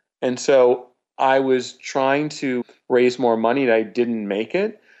novel. And so I was trying to raise more money and I didn't make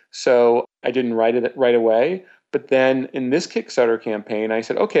it. So I didn't write it right away. But then in this Kickstarter campaign, I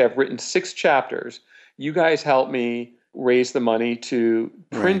said, okay, I've written 6 chapters. You guys help me raise the money to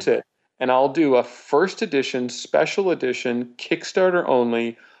print it. And I'll do a first edition, special edition, Kickstarter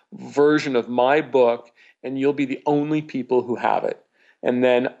only version of my book. And you'll be the only people who have it. And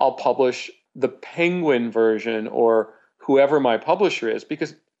then I'll publish the Penguin version or whoever my publisher is,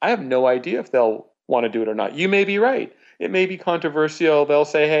 because I have no idea if they'll want to do it or not. You may be right. It may be controversial. They'll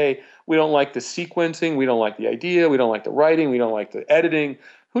say, hey, we don't like the sequencing. We don't like the idea. We don't like the writing. We don't like the editing.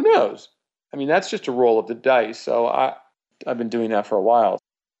 Who knows? I mean, that's just a roll of the dice. So I've been doing that for a while.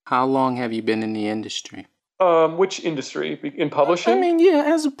 How long have you been in the industry? Which industry? In publishing? I mean, yeah,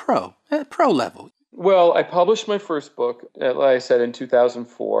 as a pro, at pro level. Well, I published my first book, like I said, in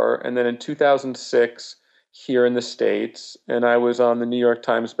 2004. And then in 2006, here in the States. And I was on the New York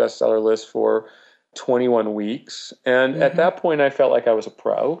Times bestseller list for 21 weeks. And at that point, I felt like I was a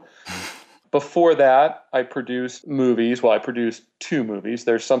pro. Before that, I produced movies. Well, I produced 2 movies.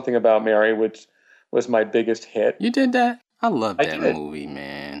 There's Something About Mary, which was my biggest hit. You did that? I love that movie,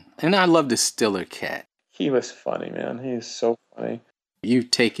 man. And I love the Stiller cat. He was funny, man. He is so funny.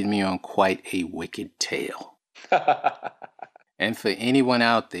 You've taken me on quite a wicked tale. And for anyone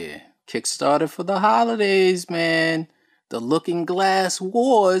out there, Kickstarter for the holidays, man. The Looking Glass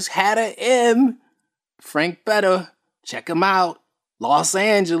Wars had an M. Frank Better, check him out. Los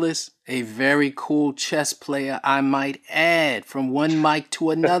Angeles, a very cool chess player, I might add. From one mic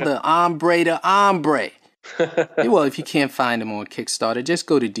to another, ombre to ombre. Well, if you can't find him on Kickstarter, just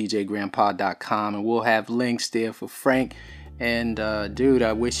go to djgrandpa.com and we'll have links there for Frank. And dude,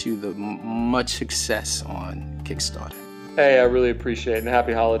 I wish you the much success on Kickstarter. Hey, I really appreciate it. And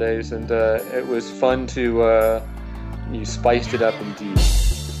happy holidays. And it was fun to, you spiced it up indeed.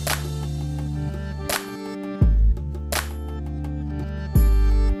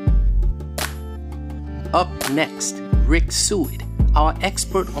 Up next, Rick Seward, our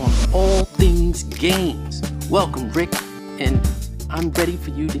expert on all things games. Welcome, Rick, and I'm ready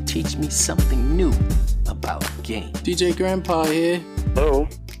for you to teach me something new about games. DJ Grandpa here. Hello.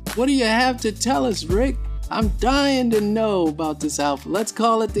 What do you have to tell us, Rick? I'm dying to know about this alphabet. Let's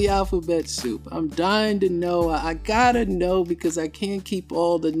call it the alphabet soup. I'm dying to know. I gotta know because I can't keep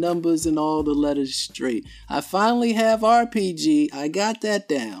all the numbers and all the letters straight. I finally have RPG. I got that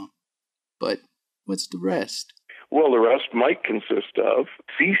down. But what's the rest? Well, the rest might consist of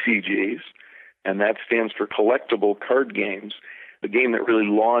CCGs, and that stands for Collectible Card Games. The game that really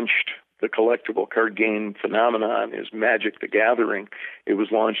launched the collectible card game phenomenon is Magic the Gathering. It was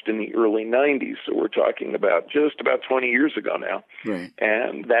launched in the early 90s, so we're talking about just about 20 years ago now. Right.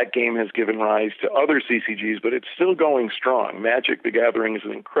 And that game has given rise to other CCGs, but it's still going strong. Magic the Gathering is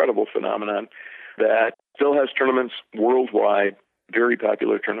an incredible phenomenon that still has tournaments worldwide, very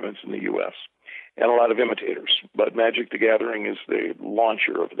popular tournaments in the U.S., and a lot of imitators. But Magic the Gathering is the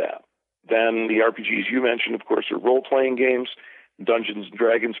launcher of that. Then the RPGs you mentioned, of course, are role-playing games. Dungeons &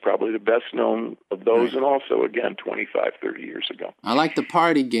 Dragons, probably the best known of those, right. And also, again, 25, 30 years ago. I like the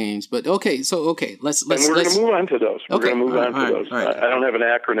party games, but let's... And we're going to move on to those. We're going to move on to those. Right. I don't have an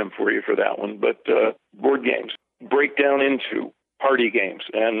acronym for you for that one, but board games break down into party games,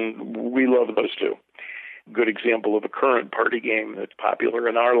 and we love those too. A good example of a current party game that's popular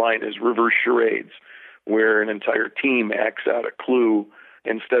in our line is reverse charades, where an entire team acts out a clue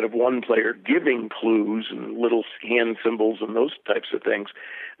instead of one player giving clues and little hand symbols and those types of things.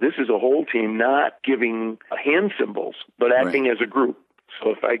 This is a whole team not giving hand symbols, but acting as a group. So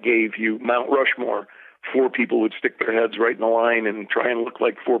if I gave you Mount Rushmore, 4 people would stick their heads right in a line and try and look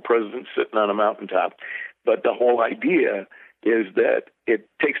like 4 presidents sitting on a mountaintop. But the whole idea is that it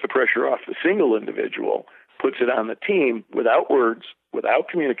takes the pressure off the single individual, puts it on the team without words, without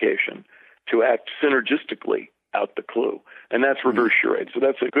communication, to act synergistically out the clue. And that's reverse charade. So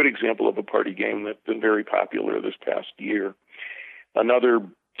that's a good example of a party game that's been very popular this past year. Another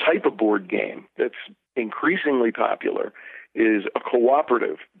type of board game that's increasingly popular is a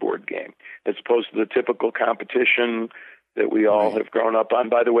cooperative board game, as opposed to the typical competition that we all have grown up on.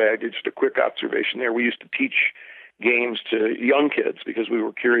 By the way, I did just a quick observation there. We used to teach games to young kids because we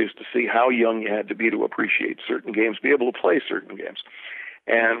were curious to see how young you had to be to appreciate certain games, be able to play certain games.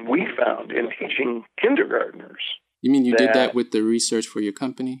 And we found in teaching kindergartners. You mean you did that with the research for your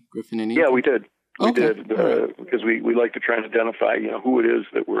company, Griffin and Eagle? Yeah, we did. We did because we like to try and identify, who it is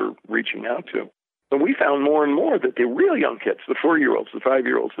that we're reaching out to. But we found more and more that the real young kids, the 4-year-olds, the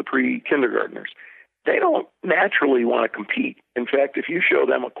 5-year-olds, the pre-kindergartners, they don't naturally want to compete. In fact, if you show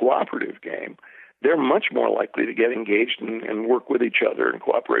them a cooperative game, they're much more likely to get engaged and work with each other and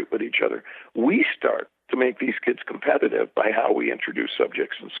cooperate with each other. We start to make these kids competitive by how we introduce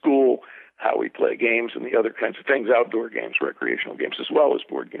subjects in school, how we play games and the other kinds of things, outdoor games, recreational games, as well as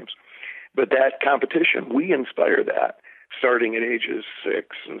board games. But that competition, we inspire that starting at ages 6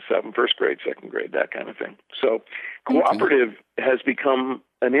 and 7, first grade, second grade, that kind of thing. So cooperative has become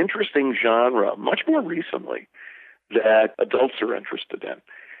an interesting genre much more recently that adults are interested in.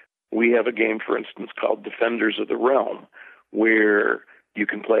 We have a game, for instance, called Defenders of the Realm, where you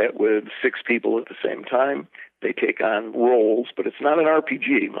can play it with 6 people at the same time. They take on roles, but it's not an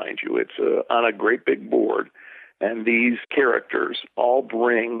RPG, mind you. It's on a great big board, and these characters all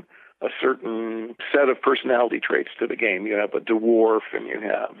bring a certain set of personality traits to the game. You have a dwarf, and you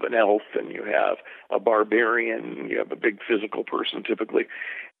have an elf, and you have a barbarian, you have a big physical person typically,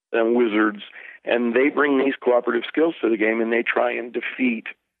 and wizards, and they bring these cooperative skills to the game, and they try and defeat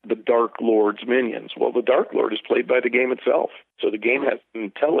the Dark Lord's minions. Well, the Dark Lord is played by the game itself, so the game has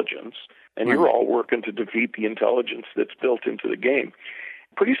intelligence, and you're all working to defeat the intelligence that's built into the game.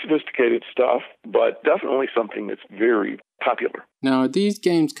 Pretty sophisticated stuff, but definitely something that's very popular. Now, are these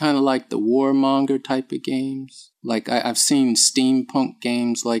games kind of like the warmonger type of games? Like I've seen steampunk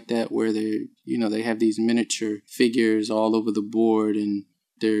games like that where they have these miniature figures all over the board and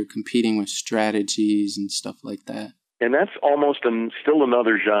they're competing with strategies and stuff like that. And that's almost still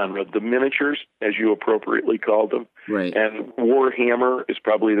another genre, the miniatures, as you appropriately called them. Right. And Warhammer is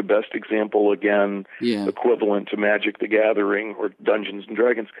probably the best example, again, equivalent to Magic the Gathering or Dungeons and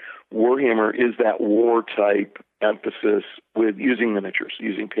Dragons. Warhammer is that war-type emphasis with using miniatures,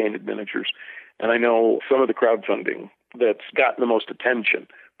 using painted miniatures. And I know some of the crowdfunding that's gotten the most attention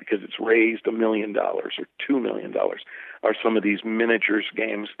because it's raised $1 million or $2 million are some of these miniatures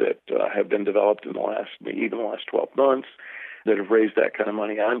games that have been developed in the last 12 months that have raised that kind of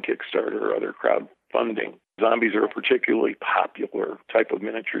money on Kickstarter or other crowdfunding. Zombies are a particularly popular type of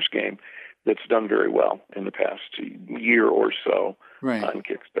miniatures game that's done very well in the past year or so on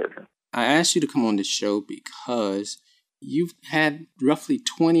Kickstarter. I asked you to come on this show because you've had roughly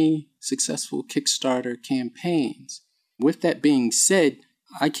 20 successful Kickstarter campaigns. With that being said,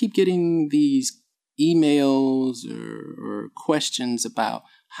 I keep getting these emails or questions about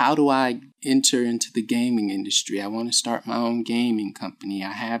how do I enter into the gaming industry? I want to start my own gaming company.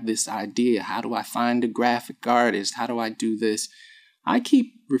 I have this idea. How do I find a graphic artist? How do I do this? I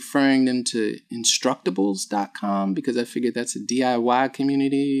keep referring them to Instructables.com because I figure that's a DIY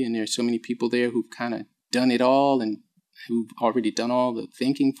community and there's so many people there who've kind of done it all and who've already done all the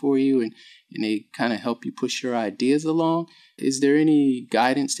thinking for you and they kind of help you push your ideas along. Is there any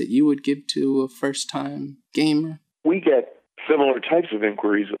guidance that you would give to a first-time gamer? We get similar types of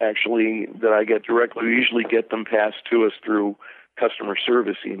inquiries, actually, that I get directly. We usually get them passed to us through customer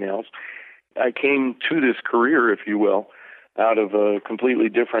service emails. I came to this career, if you will, out of a completely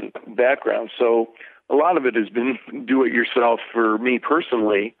different background. So a lot of it has been do-it-yourself for me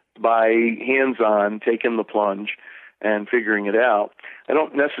personally by hands-on, taking the plunge and figuring it out. I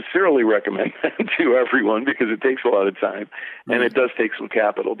don't necessarily recommend that to everyone because it takes a lot of time and it does take some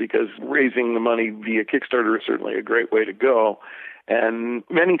capital because raising the money via Kickstarter is certainly a great way to go. And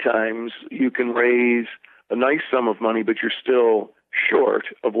many times you can raise a nice sum of money, but you're still short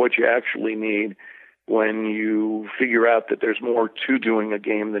of what you actually need when you figure out that there's more to doing a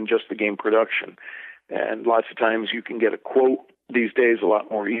game than just the game production. And lots of times you can get a quote these days a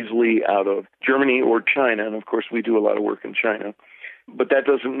lot more easily out of Germany or China. And of course, we do a lot of work in China. But that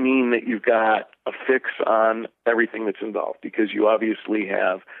doesn't mean that you've got a fix on everything that's involved because you obviously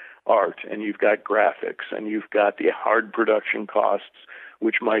have art and you've got graphics and you've got the hard production costs,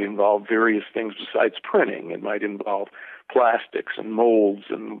 which might involve various things besides printing. It might involve plastics and molds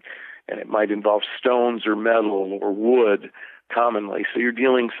and it might involve stones or metal or wood commonly. So you're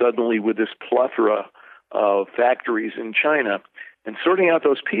dealing suddenly with this plethora of factories in China, and sorting out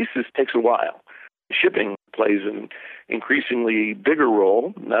those pieces takes a while. Shipping plays an increasingly bigger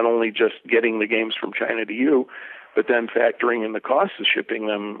role, not only just getting the games from China to you, but then factoring in the cost of shipping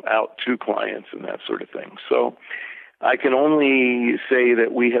them out to clients and that sort of thing. So I can only say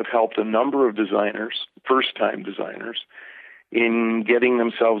that we have helped a number of designers, first-time designers, in getting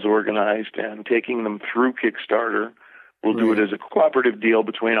themselves organized and taking them through Kickstarter. We'll do it as a cooperative deal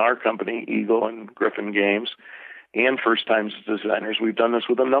between our company, Eagle and Griffin Games, and first-time designers. We've done this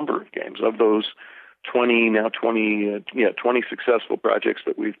with a number of games. Of those 20 successful projects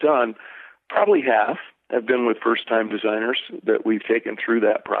that we've done, probably half have been with first-time designers that we've taken through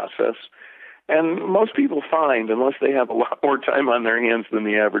that process. And most people find, unless they have a lot more time on their hands than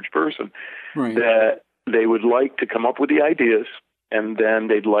the average person, that they would like to come up with the ideas, and then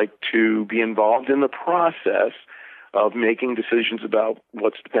they'd like to be involved in the process of making decisions about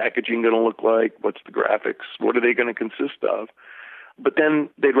what's the packaging going to look like, what's the graphics, what are they going to consist of. But then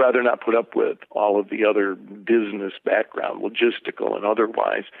they'd rather not put up with all of the other business background, logistical and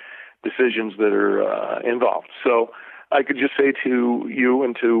otherwise, decisions that are involved. So I could just say to you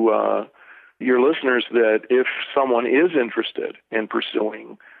and to your listeners that if someone is interested in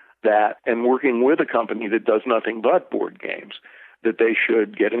pursuing that and working with a company that does nothing but board games, that they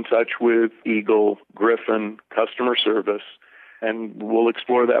should get in touch with Eagle, Griffin, customer service, and we'll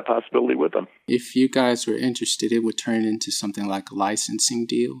explore that possibility with them. If you guys were interested, it would turn into something like a licensing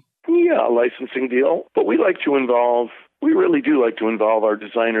deal? Yeah, a licensing deal. But we really do like to involve our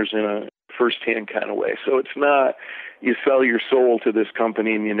designers in a first-hand kind of way. So it's not you sell your soul to this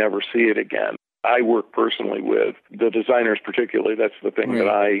company and you never see it again. I work personally with the designers particularly. That's the thing that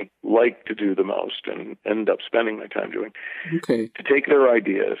I like to do the most and end up spending my time doing. Okay. To take their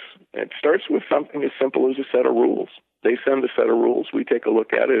ideas. It starts with something as simple as a set of rules. They send a set of rules. We take a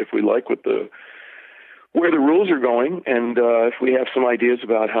look at it. If we like where the rules are going, and if we have some ideas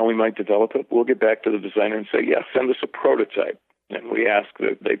about how we might develop it, we'll get back to the designer and say, yeah, send us a prototype. And we ask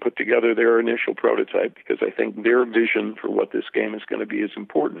that they put together their initial prototype because I think their vision for what this game is going to be is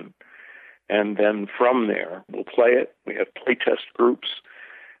important. And then from there, we'll play it. We have playtest groups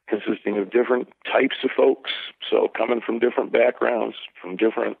consisting of different types of folks, so coming from different backgrounds, from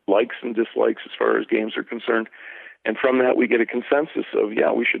different likes and dislikes as far as games are concerned. And from that, we get a consensus of,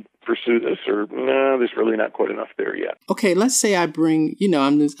 yeah, we should pursue this, or no, there's really not quite enough there yet. Okay, let's say I bring,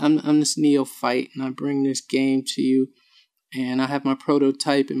 I'm this neophyte, and I bring this game to you, and I have my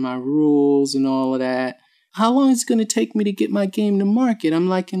prototype and my rules and all of that. How long is it going to take me to get my game to market? I'm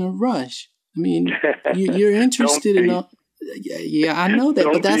like in a rush. I mean, you're interested in all... Yeah, I know that,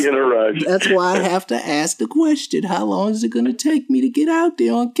 but that's why I have to ask the question. How long is it going to take me to get out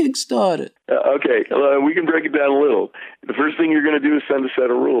there on Kickstarter? Okay, we can break it down a little. The first thing you're going to do is send a set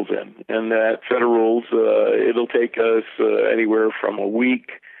of rules in. And that set of rules, it'll take us anywhere from a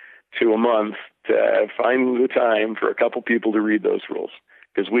week to a month to find the time for a couple people to read those rules.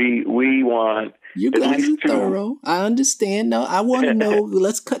 Because we want... You guys are thorough. I understand. No, I want to know.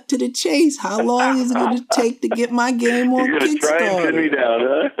 Let's cut to the chase. How long is it going to take to get my game on Kickstarter? You're going to try and pin me down,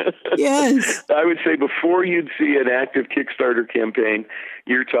 huh? Yes. I would say before you'd see an active Kickstarter campaign,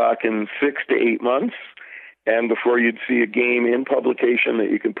 you're talking 6 to 8 months. And before you'd see a game in publication that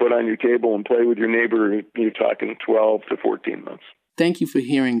you can put on your table and play with your neighbor, you're talking 12 to 14 months. Thank you for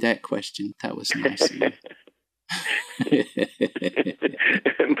hearing that question. That was nice of you.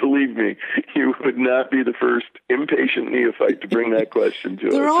 And believe me, you would not be the first impatient neophyte to bring that question to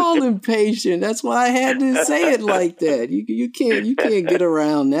us. They're all impatient. That's why I had to say it like that. You can't get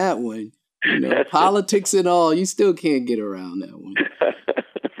around that one. Politics and all, you still can't get around that one.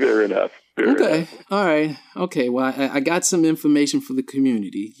 Fair enough. Okay. All right. Okay. Well, I got some information for the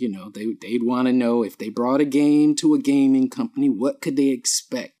community. They'd want to know if they brought a game to a gaming company, what could they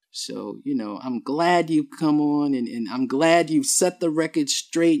expect? So, I'm glad you've come on and I'm glad you've set the record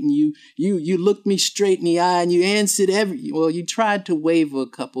straight and you looked me straight in the eye and you answered you tried to waver a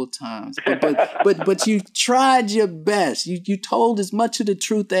couple of times, but you tried your best. You told as much of the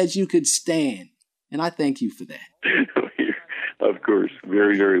truth as you could stand. And I thank you for that. Of course.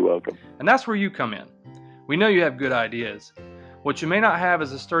 Very, very welcome. And that's where you come in. We know you have good ideas. What you may not have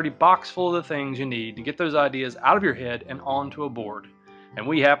is a sturdy box full of the things you need to get those ideas out of your head and onto a board. And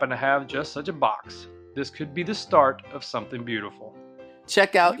we happen to have just such a box. This could be the start of something beautiful.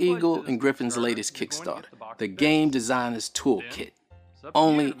 Check out Eagle and Griffin's latest Kickstarter, the Game Designer's Toolkit,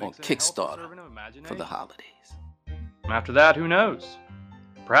 only on Kickstarter for the holidays. After that, who knows?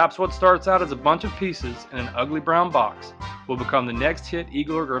 Perhaps what starts out as a bunch of pieces in an ugly brown box will become the next hit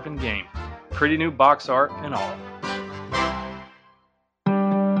Eagle or Griffin game. Pretty new box art and all.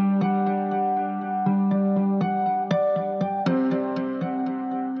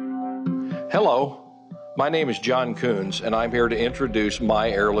 Hello, my name is John Coons, and I'm here to introduce my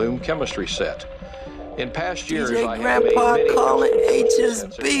heirloom chemistry set. In past years, I have made many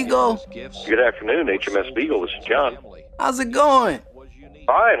HMS Beagle. Good afternoon, HMS Beagle. This is John. How's it going?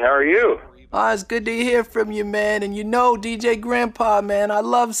 Fine, how are you? Oh, it's good to hear from you, man. And DJ Grandpa, man, I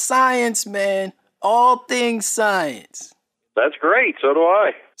love science, man. All things science. That's great, so do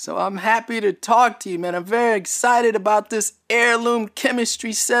I. So I'm happy to talk to you, man. I'm very excited about this heirloom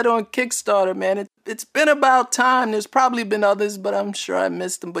chemistry set on Kickstarter, man. It's been about time. There's probably been others, but I'm sure I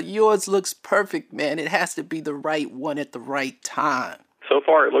missed them. But yours looks perfect, man. It has to be the right one at the right time. So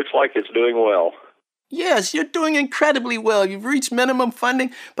far, it looks like it's doing well. Yes, you're doing incredibly well. You've reached minimum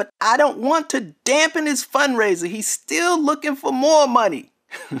funding, but I don't want to dampen his fundraiser. He's still looking for more money.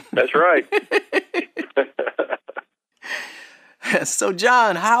 That's right. So,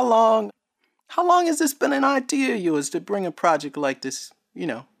 John, how long has this been an idea of yours to bring a project like this,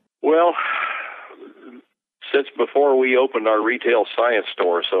 Well, since before we opened our retail science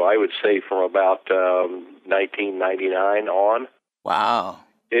store, so I would say from about 1999 on. Wow.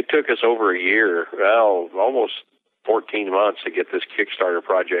 It took us over a year, almost 14 months to get this Kickstarter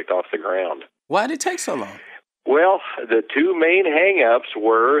project off the ground. Why did it take so long? Well, the two main hang-ups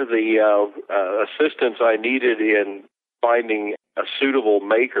were the assistance I needed in finding a suitable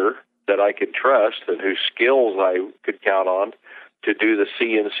maker that I could trust and whose skills I could count on to do the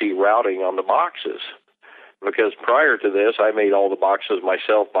CNC routing on the boxes. Because prior to this, I made all the boxes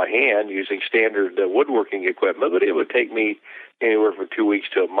myself by hand using standard woodworking equipment, but it would take me anywhere from 2 weeks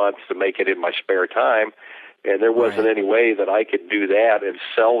to a month to make it in my spare time. And there wasn't any way that I could do that and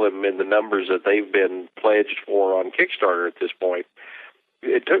sell them in the numbers that they've been pledged for on Kickstarter at this point.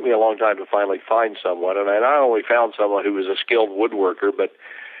 It took me a long time to finally find someone, and I not only found someone who was a skilled woodworker, but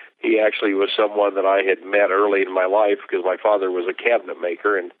he actually was someone that I had met early in my life because my father was a cabinet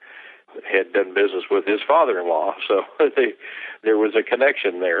maker and had done business with his father-in-law. So there was a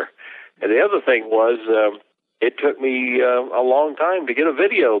connection there. And the other thing was it took me a long time to get a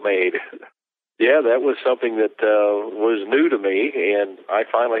video made. Yeah, that was something that was new to me, and I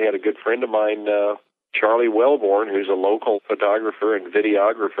finally had a good friend of mine, Charlie Wellborn, who's a local photographer and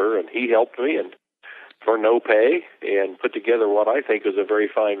videographer, and he helped me and for no pay and put together what I think is a very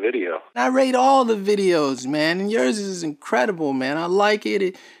fine video. I rate all the videos, man, and yours is incredible, man. I like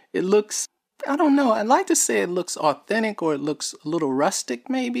it. It looks, I don't know, I'd like to say it looks authentic or it looks a little rustic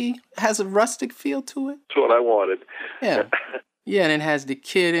maybe. It has a rustic feel to it. That's what I wanted. Yeah. Yeah, and it has the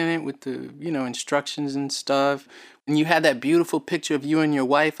kid in it with the, instructions and stuff. And you had that beautiful picture of you and your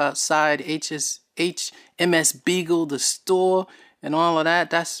wife outside HMS Beagle, the store, and all of that.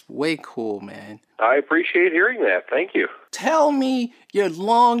 That's way cool, man. I appreciate hearing that. Thank you. Tell me your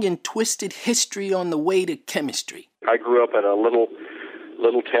long and twisted history on the way to chemistry. I grew up in a little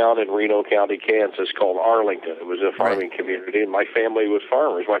town in Reno County, Kansas called Arlington. It was a farming community, and my family was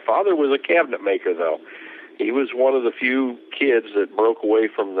farmers. My father was a cabinet maker, though. He was one of the few kids that broke away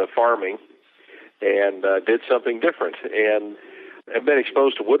from the farming and did something different. And I've been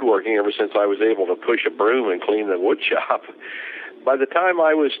exposed to woodworking ever since I was able to push a broom and clean the wood shop. By the time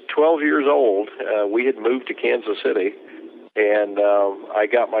I was 12 years old, we had moved to Kansas City, and I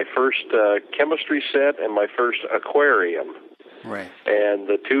got my first chemistry set and my first aquarium. Right. And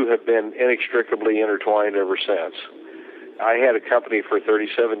the two have been inextricably intertwined ever since. I had a company for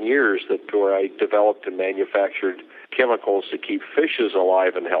 37 years where I developed and manufactured chemicals to keep fishes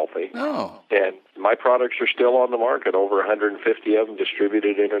alive and healthy. Oh. And my products are still on the market, over 150 of them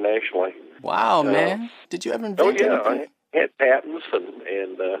distributed internationally. Wow, man. Did you ever invent anything? I had patents,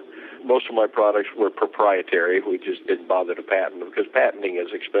 and most of my products were proprietary. We just didn't bother to patent them because patenting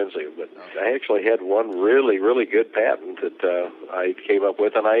is expensive. But I actually had one really, really good patent that I came up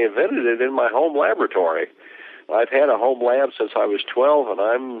with, and I invented it in my home laboratory. I've had a home lab since I was 12,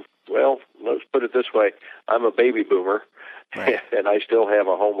 and let's put it this way, I'm a baby boomer, and I still have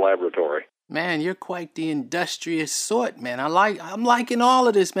a home laboratory. Man, you're quite the industrious sort, man. I'm liking all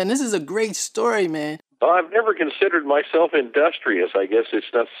of this, man. This is a great story, man. Well, I've never considered myself industrious. I guess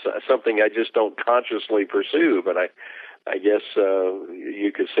it's not something I just don't consciously pursue, but I guess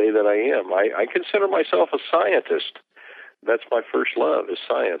you could say that I am. I consider myself a scientist. That's my first love, is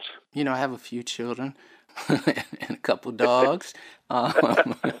science. I have a few children and a couple dogs.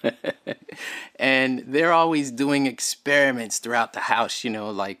 And they're always doing experiments throughout the house,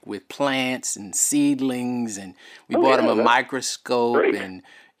 like with plants and seedlings. And we bought them a microscope and,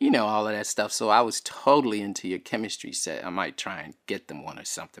 all of that stuff. So I was totally into your chemistry set. I might try and get them one or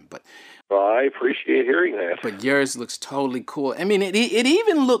something. But well, I appreciate hearing that. But yours looks totally cool. I mean, it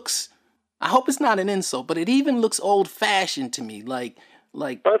even looks, I hope it's not an insult, but it even looks old-fashioned to me. Like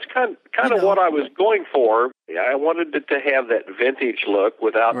that's kind of what I was going for. I wanted it to have that vintage look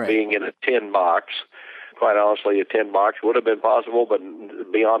without being in a tin box. Quite honestly, a tin box would have been possible, but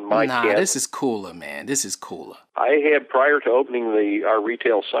beyond my ken. This is cooler, man. This is cooler. I had, prior to opening our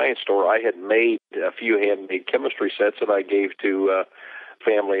retail science store, I had made a few handmade chemistry sets that I gave to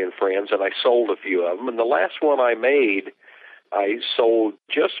family and friends, and I sold a few of them. And the last one I made, I sold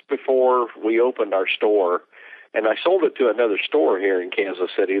just before we opened our store. And I sold it to another store here in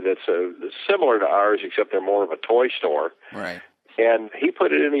Kansas City that's similar to ours, except they're more of a toy store. Right. And he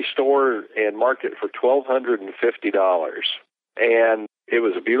put it in his store and marked it for $1,250. And It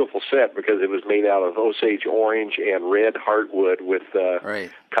was a beautiful set because it was made out of Osage orange and red heartwood with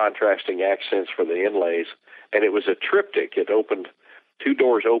contrasting accents for the inlays. And it was a triptych. It opened, 2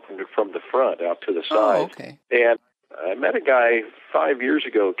 doors opened from the front out to the side. Oh, okay. And I met a guy 5 years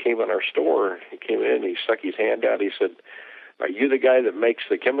ago, came in our store. He came in, he stuck his hand out. He said, "Are you the guy that makes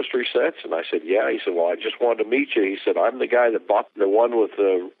the chemistry sets?" And I said, "Yeah." He said, "Well, I just wanted to meet you." He said, "I'm the guy that bought the one with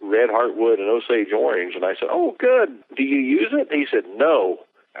the red heartwood and Osage orange." And I said, "Oh, good. Do you use it?" He said, "No."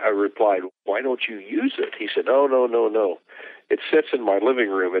 I replied, "Why don't you use it?" He said, "Oh, no. It sits in my living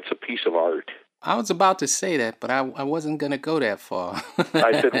room. It's a piece of art." I was about to say that, but I wasn't going to go that far.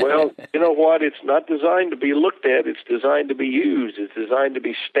 I said, "Well, you know what? It's not designed to be looked at. It's designed to be used. It's designed to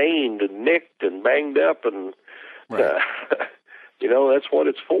be stained and nicked and banged up and... Right. You know, that's what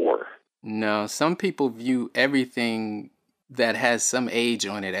it's for." No, some people view everything that has some age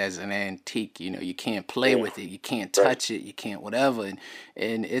on it as an antique. You know, you can't play with it, you can't touch it, you can't whatever.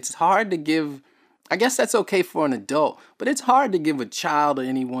 And it's hard to give, I guess that's okay for an adult, but it's hard to give a child or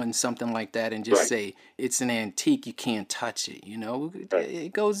anyone something like that and just say, it's an antique, you can't touch it. You know,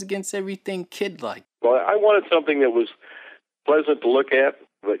 it goes against everything kid-like. Well, I wanted something that was pleasant to look at,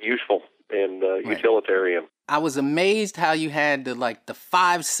 but useful and utilitarian. I was amazed how you had the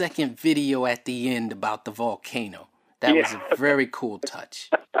 5-second video at the end about the volcano. That was a very cool touch.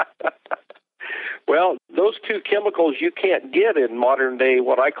 Well, those 2 chemicals you can't get in modern day,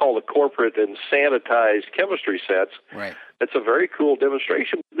 what I call the corporate and sanitized chemistry sets. Right. It's a very cool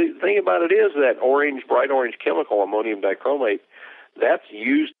demonstration. The thing about it is that bright orange chemical, ammonium dichromate, that's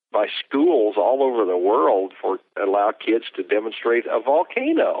used by schools all over the world for allow kids to demonstrate a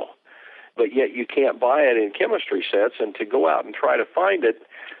volcano. But yet you can't buy it in chemistry sets, and to go out and try to find it,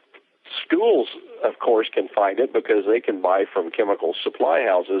 schools, of course, can find it because they can buy from chemical supply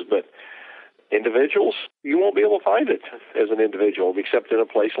houses, but individuals, you won't be able to find it as an individual except in a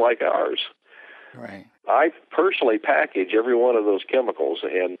place like ours. Right. I personally package every one of those chemicals,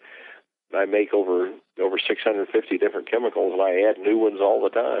 and I make over 650 different chemicals, and I add new ones all the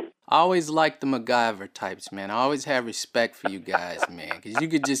time. I always like the MacGyver types, man. I always have respect for you guys, man, because you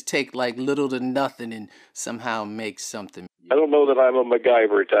could just take little to nothing and somehow make something. I don't know that I'm a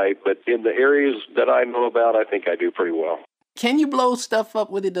MacGyver type, but in the areas that I know about, I think I do pretty well. Can you blow stuff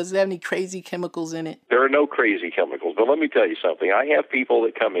up with it? Does it have any crazy chemicals in it? There are no crazy chemicals, but let me tell you something. I have people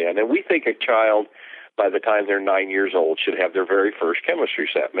that come in, and we think a child, by the time they're 9 years old, should have their very first chemistry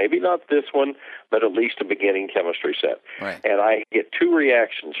set. Maybe not this one, but at least a beginning chemistry set. Right. And I get 2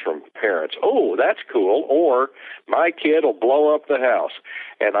 reactions from parents. "Oh, that's cool," or "My kid will blow up the house."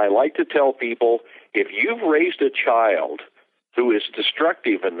 And I like to tell people, if you've raised a child who is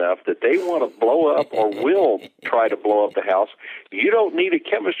destructive enough that they want to blow up or will try to blow up the house, you don't need a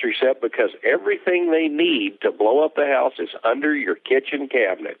chemistry set because everything they need to blow up the house is under your kitchen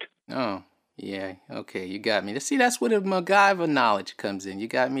cabinet. Oh. Yeah, okay, you got me. See, that's where the MacGyver knowledge comes in. You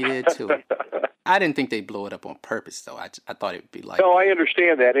got me there, too. I didn't think they'd blow it up on purpose, though. I thought it would be like... No, I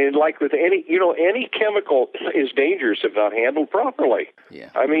understand that. And like with any chemical is dangerous if not handled properly. Yeah.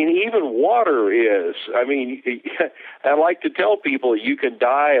 I mean, even water is. I mean, I like to tell people you can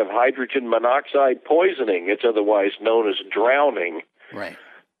die of hydrogen monoxide poisoning. It's otherwise known as drowning. Right.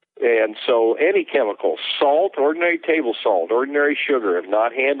 And so any chemical, salt, ordinary table salt, ordinary sugar, if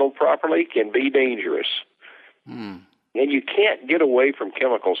not handled properly, can be dangerous. And you can't get away from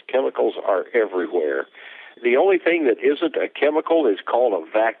chemicals. Chemicals are everywhere. The only thing that isn't a chemical is called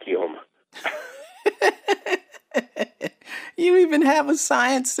a vacuum. You even have a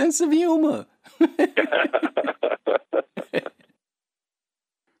science sense of humor.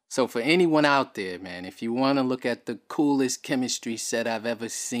 So for anyone out there, man, if you want to look at the coolest chemistry set I've ever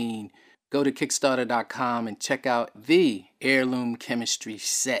seen, go to Kickstarter.com and check out the Heirloom Chemistry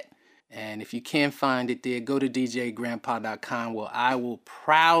Set. And if you can't find it there, go to DJGrandpa.com, where I will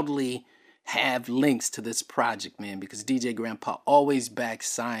proudly have links to this project, man, because DJ Grandpa always backs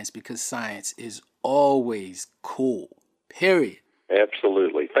science, because science is always cool, period.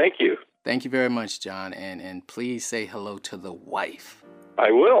 Absolutely. Thank you. Thank you very much, John, and please say hello to the wife. I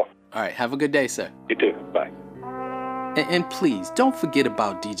will. All right, have a good day, sir. You too. Bye. And please, don't forget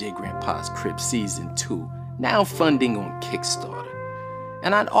about DJ Grandpa's Crib Season 2, now funding on Kickstarter.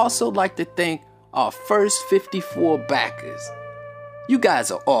 And I'd also like to thank our first 54 backers. You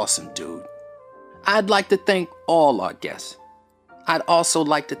guys are awesome, dude. I'd like to thank all our guests. I'd also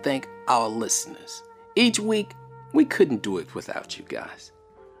like to thank our listeners. Each week, we couldn't do it without you guys.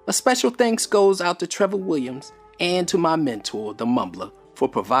 A special thanks goes out to Trevor Williams and to my mentor, The Mumbler, for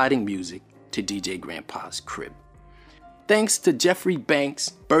providing music to DJ Grandpa's Crib. Thanks to Jeffrey Banks,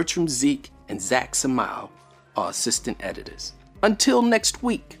 Bertram Zeke, and Zach Samau, our assistant editors. Until next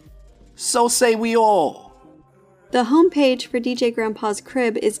week, so say we all. The homepage for DJ Grandpa's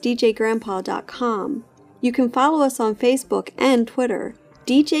Crib is djgrandpa.com. You can follow us on Facebook and Twitter,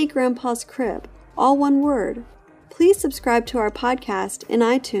 DJ Grandpa's Crib, all one word. Please subscribe to our podcast in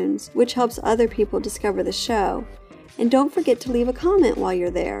iTunes, which helps other people discover the show. And don't forget to leave a comment while you're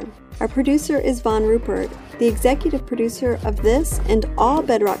there. Our producer is Vaughn Rupert. The executive producer of this and all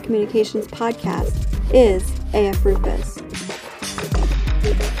Bedrock Communications podcasts is A.F. Rufus.